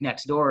that moved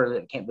next door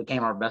that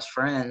became our best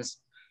friends.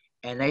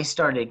 And they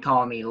started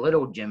calling me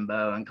Little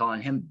Jimbo and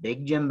calling him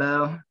Big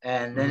Jimbo.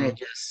 And then Hmm. it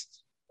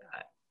just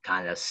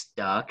kind of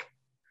stuck.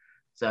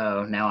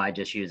 So now I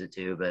just use it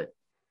too. But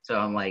so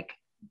I'm like,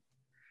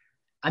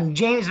 I'm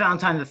James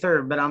Valentine the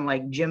third, but I'm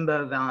like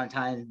Jimbo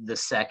Valentine the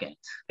second.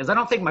 Because I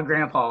don't think my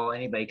grandpa or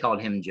anybody called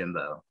him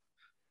Jimbo.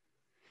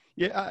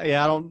 Yeah,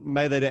 yeah. I don't.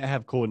 Maybe they didn't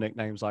have cool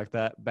nicknames like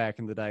that back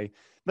in the day.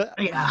 But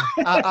Yeah.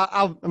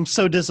 I'm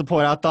so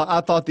disappointed.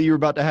 I thought that you were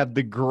about to have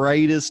the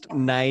greatest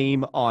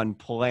name on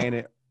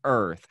planet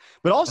Earth.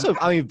 But also,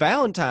 I mean,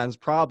 Valentine's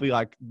probably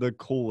like the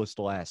coolest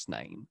last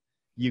name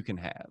you can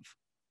have.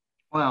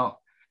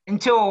 Well,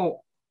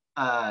 until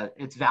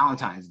it's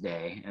Valentine's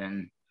Day,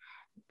 and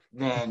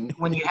then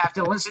when you have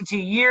to listen to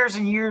years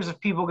and years of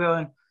people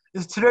going,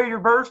 "Is today your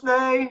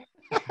birthday?"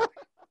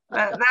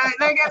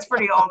 That gets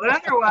pretty old.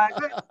 But otherwise,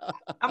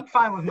 I'm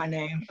fine with my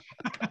name.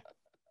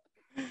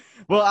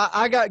 Well,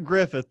 I got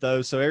Griffith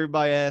though, so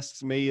everybody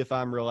asks me if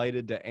I'm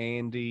related to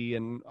Andy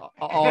and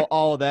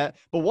all of that.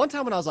 But one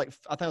time when I was like,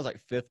 I think I was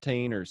like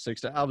 15 or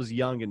 16, I was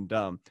young and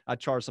dumb. I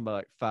charged somebody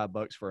like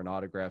 $5 for an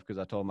autograph because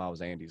I told him I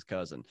was Andy's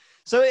cousin.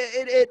 So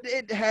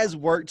it has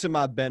worked to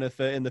my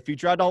benefit in the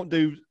future. I don't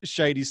do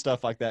shady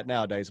stuff like that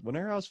nowadays.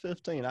 Whenever I was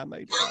 15, I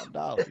made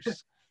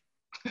 $5.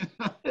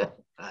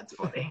 That's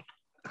funny.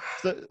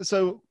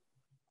 So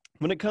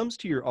when it comes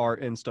to your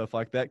art and stuff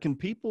like that, can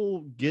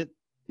people get,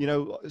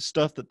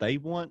 stuff that they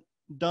want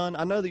done?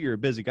 I know that you're a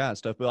busy guy and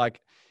stuff, but like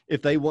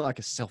if they want like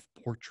a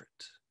self-portrait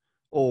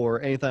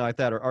or anything like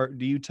that, or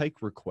do you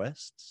take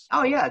requests?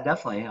 Oh yeah,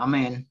 definitely. I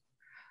mean,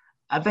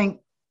 I think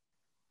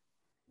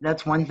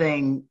that's one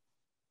thing.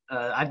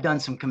 I've done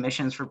some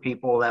commissions for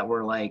people that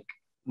were like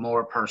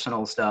more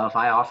personal stuff.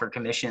 I offer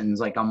commissions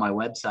like on my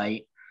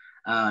website,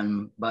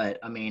 but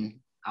I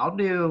mean, I'll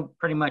do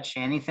pretty much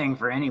anything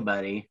for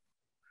anybody,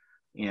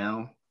 you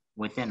know,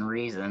 within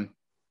reason.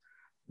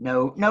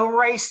 No, no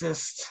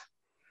racist.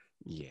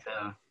 Yeah.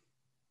 So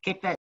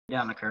kick that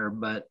down the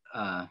curb. But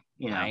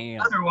you know,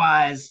 Damn.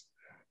 otherwise,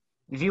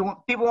 if you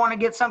want, people want to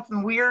get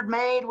something weird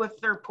made with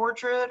their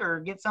portrait or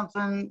get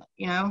something,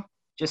 you know,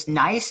 just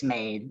nice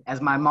made,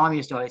 as my mom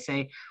used to always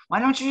say, why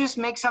don't you just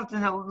make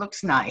something that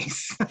looks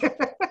nice?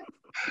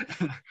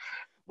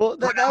 Well,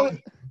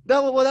 that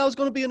was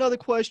going to be another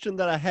question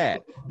that I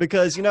had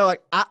because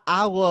like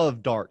I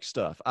love dark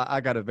stuff.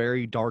 I got a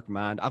very dark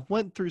mind. I've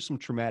went through some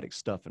traumatic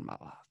stuff in my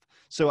life,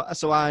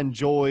 so I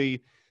enjoy,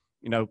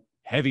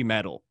 heavy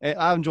metal.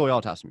 I enjoy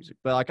all types of music,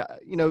 but like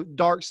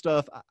dark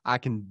stuff, I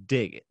can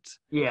dig it.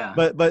 Yeah.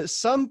 But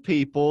some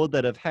people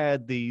that have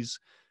had these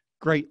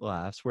great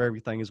lives where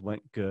everything has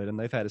went good and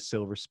they've had a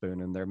silver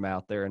spoon in their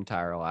mouth their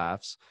entire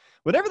lives,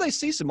 whenever they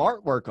see some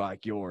artwork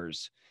like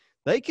yours,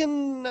 they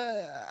can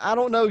I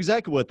don't know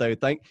exactly what they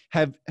think.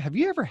 Have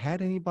you ever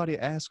had anybody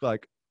ask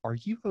like, are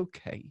you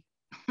okay?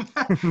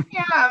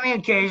 Yeah, I mean,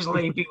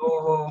 occasionally people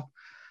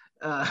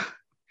will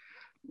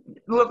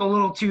look a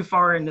little too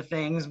far into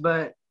things,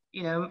 but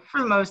for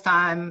the most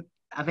time,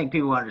 I think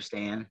people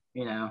understand.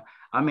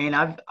 I mean,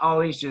 I've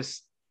always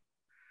just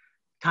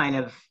kind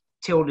of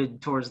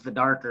tilted towards the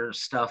darker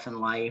stuff in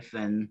life,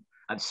 and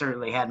I've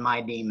certainly had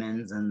my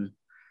demons, and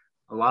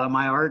a lot of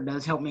my art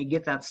does help me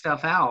get that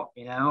stuff out.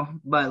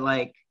 But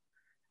like,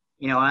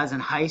 I was in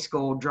high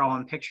school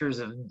drawing pictures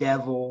of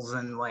devils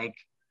and like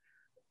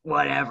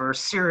whatever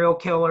serial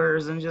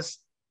killers and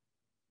just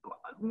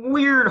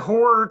weird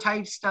horror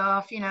type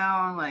stuff,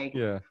 like,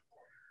 Yeah.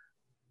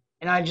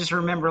 and I just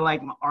remember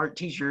like my art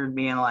teacher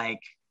being like,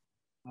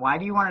 why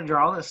do you want to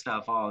draw this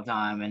stuff all the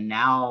time? And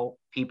now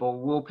people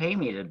will pay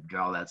me to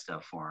draw that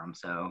stuff for them.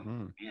 So,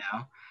 Mm.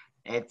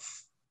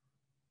 it's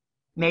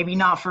maybe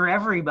not for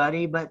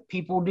everybody, but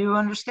people do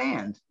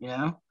understand.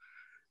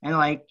 And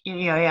like,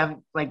 you have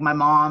like my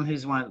mom,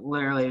 who's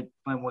literally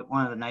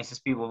one of the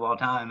nicest people of all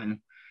time. And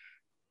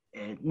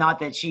not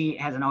that she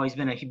hasn't always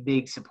been a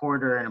big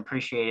supporter and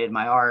appreciated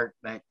my art,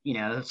 but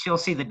she'll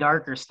see the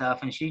darker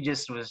stuff, and she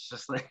just was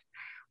just like,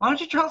 why don't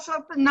you draw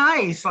something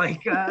nice?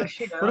 Like,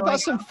 What about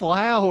some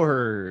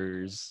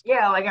flowers?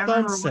 yeah, like I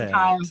remember one Sunset.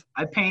 time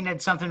I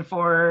painted something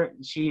for her.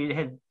 She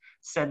had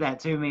said that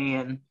to me,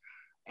 and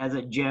as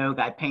a joke,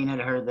 I painted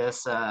her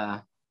this.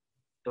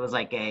 It was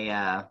like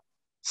a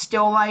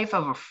still life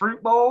of a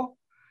fruit bowl,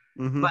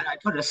 Mm-hmm. but I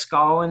put a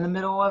skull in the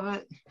middle of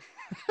it,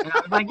 and I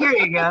was like, "Here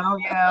you go,"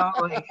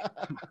 like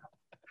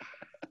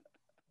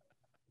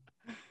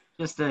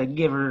just to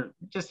give her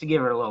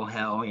a little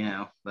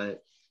hell.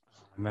 But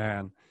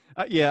Man,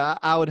 yeah,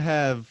 I would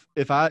have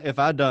if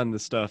I done the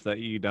stuff that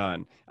you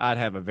done, I'd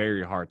have a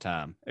very hard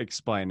time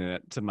explaining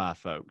it to my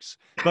folks.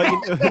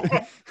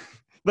 But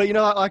but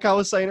like I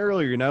was saying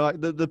earlier, like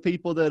the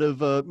people that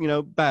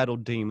have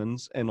battled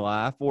demons in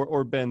life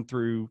or been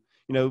through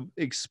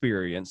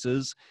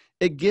experiences,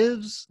 it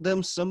gives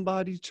them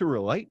somebody to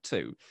relate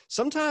to.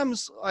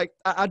 Sometimes, like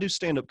I do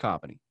stand up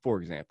comedy, for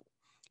example,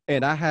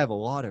 and I have a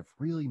lot of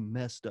really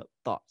messed up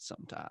thoughts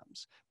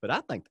sometimes, but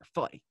I think they're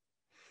funny.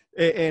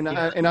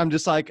 yeah, And I'm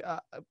just like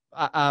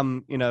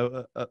I'm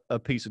a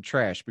piece of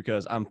trash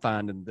because I'm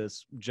finding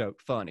this joke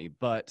funny,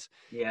 but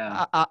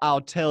yeah, I'll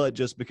tell it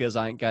just because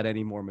I ain't got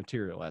any more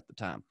material at the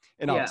time,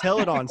 and I'll yeah, tell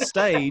it on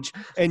stage,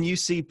 and you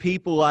see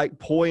people like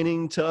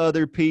pointing to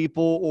other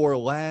people or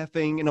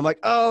laughing, and I'm like,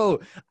 oh,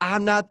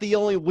 I'm not the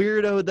only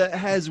weirdo that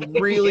has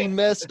really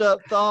messed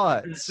up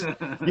thoughts.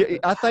 Yeah,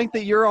 I think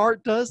that your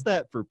art does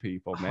that for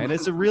people, man.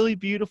 It's a really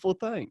beautiful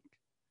thing.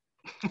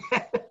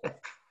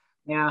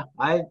 yeah.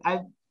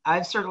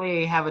 I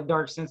certainly have a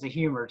dark sense of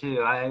humor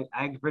too. I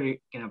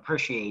pretty can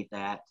appreciate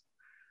that,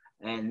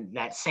 and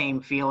that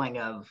same feeling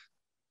of,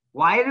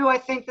 why do I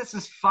think this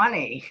is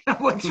funny?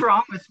 What's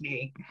wrong with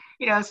me?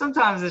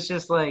 Sometimes it's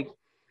just like,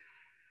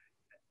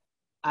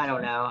 I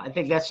don't know. I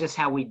think that's just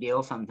how we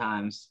deal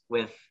sometimes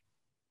with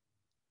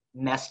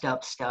messed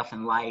up stuff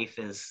in life.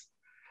 Is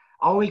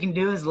all we can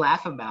do is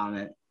laugh about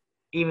it,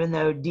 even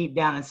though deep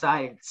down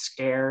inside it's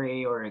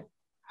scary, or it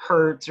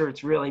hurts, or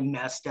it's really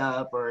messed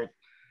up, or it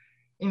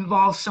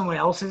involves someone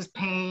else's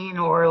pain,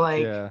 or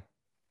like, Yeah.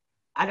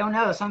 I don't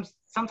know.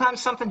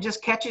 Sometimes something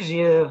just catches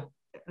you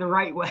the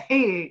right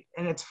way,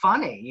 and it's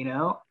funny.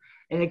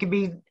 And it could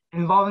be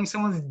involving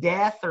someone's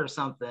death or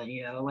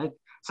something. Like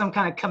some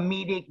kind of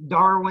comedic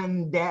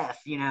Darwin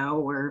death,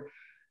 where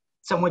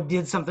someone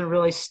did something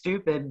really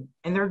stupid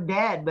and they're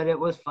dead, but it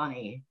was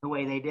funny the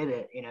way they did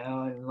it.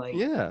 And like,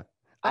 Yeah.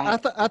 I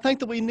I think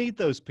that we need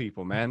those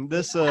people, man.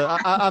 This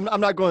I'm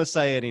not going to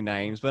say any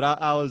names, but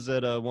I was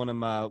at one of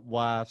my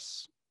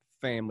wife's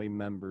family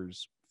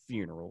members'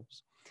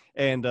 funerals,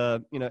 and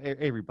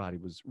everybody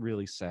was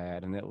really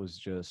sad, and it was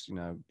just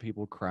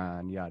people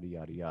crying, yada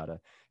yada yada,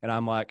 and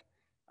I'm like,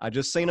 I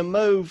just seen a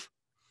move,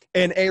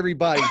 and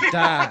everybody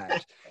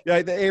died.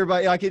 Like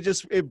everybody, like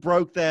it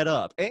broke that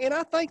up, and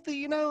I think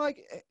that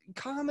like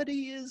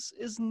comedy is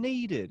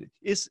needed.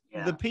 It's the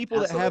yeah, people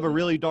that have a absolutely.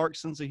 really dark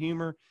sense of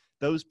humor.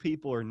 Those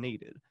people are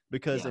needed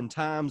because Yeah, in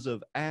times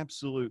of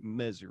absolute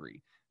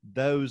misery,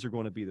 those are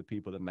going to be the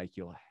people that make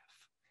you laugh.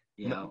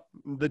 yeah.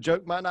 The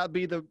joke might not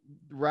be the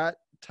right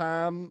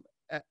time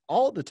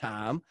all the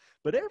time,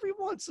 but every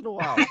once in a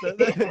while,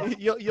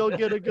 you'll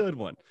get a good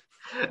one.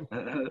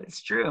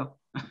 It's true.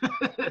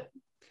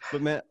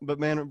 But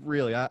man,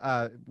 really,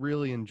 I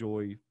really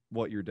enjoy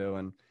what you're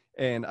doing,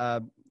 and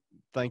I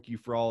thank you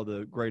for all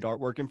the great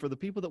artwork. And for the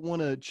people that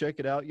want to check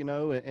it out,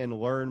 and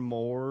learn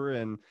more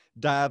and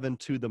dive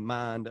into the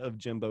mind of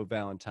Jimbo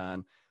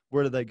Valentine,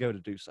 where do they go to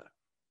do so?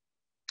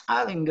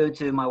 I can go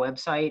to my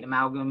website,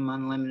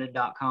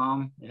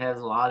 amalgamunlimited.com. It has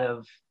a lot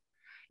of,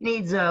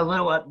 needs a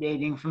little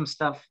updating from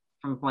stuff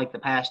from like the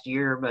past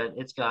year, but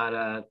it's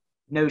got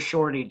no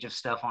shortage of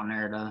stuff on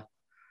there to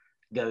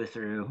go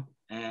through.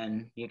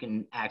 And you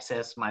can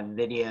access my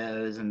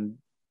videos and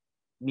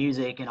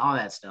music and all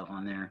that stuff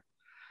on there.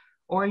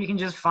 Or you can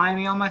just find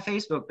me on my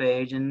Facebook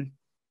page, and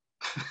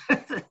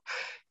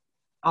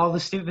all the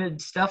stupid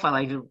stuff I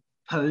like to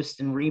post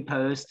and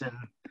repost, and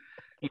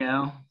you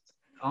know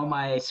all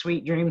my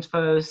sweet dreams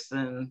posts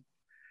and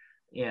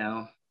you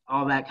know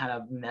all that kind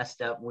of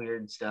messed up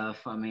weird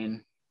stuff. I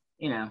mean,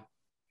 you know,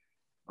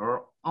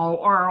 or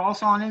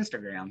also on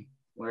Instagram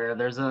where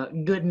there's a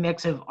good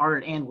mix of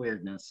art and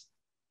weirdness.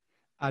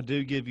 I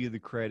do give you the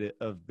credit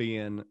of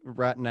being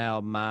right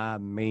now my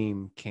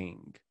meme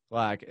king.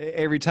 Like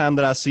every time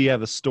that I see you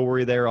have a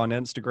story there on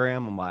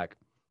Instagram, I'm like,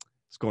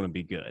 it's going to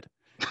be good.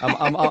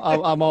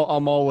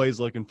 I'm always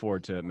looking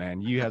forward to it,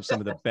 man. You have some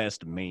of the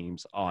best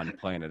memes on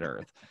planet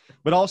Earth,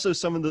 but also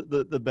some of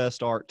the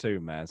best art too,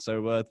 man.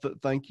 So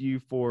thank you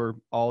for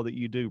all that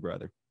you do,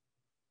 brother.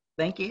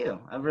 Thank you.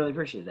 I really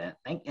appreciate that.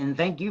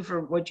 Thank you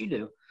for what you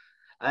do.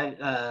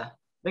 I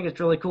think it's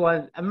really cool.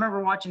 I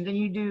remember watching. Did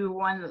you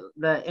do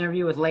the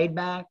interview with Laid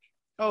Back?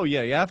 Oh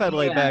yeah. I've had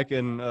laid Yeah, back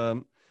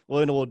and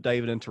little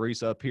David and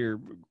Teresa up here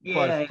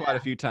yeah, quite a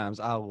few times.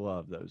 I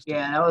love those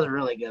yeah. dudes, That was a man.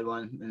 really good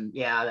one. And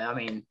yeah, I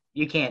mean,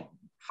 you can't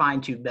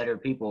find two better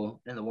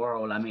people in the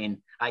world. I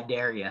mean, I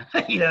dare you.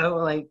 You know,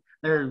 like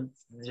they're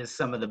just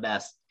some of the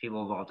best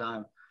people of all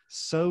time.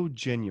 So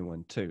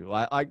genuine too.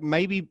 Like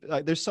maybe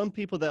like there's some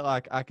people that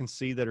like I can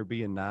see that are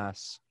being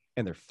nice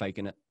and they're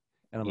faking it,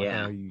 and I'm like,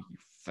 Yeah, oh, you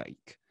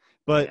fake.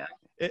 But yeah,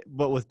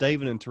 but with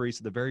David and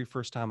Teresa, the very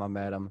first time I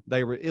met them,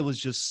 they were it was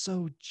just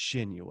so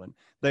genuine.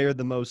 They are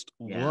the most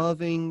yeah,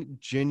 loving,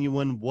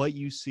 genuine. What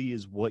you see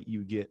is what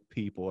you get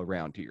people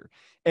around here,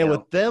 and yep,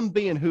 with them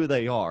being who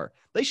they are,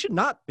 they should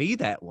not be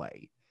that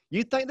way.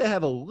 You think they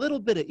have a little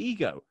bit of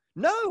ego?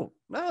 No,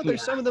 no, they're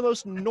yeah. some of the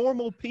most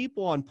normal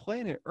people on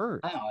planet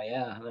Earth. Oh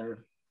yeah,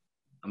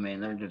 I mean,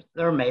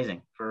 they're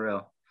amazing for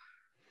real.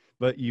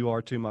 But you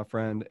are too, my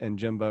friend. And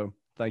Jimbo,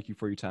 thank you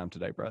for your time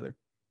today, brother.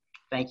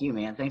 Thank you,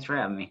 man. Thanks for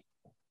having me.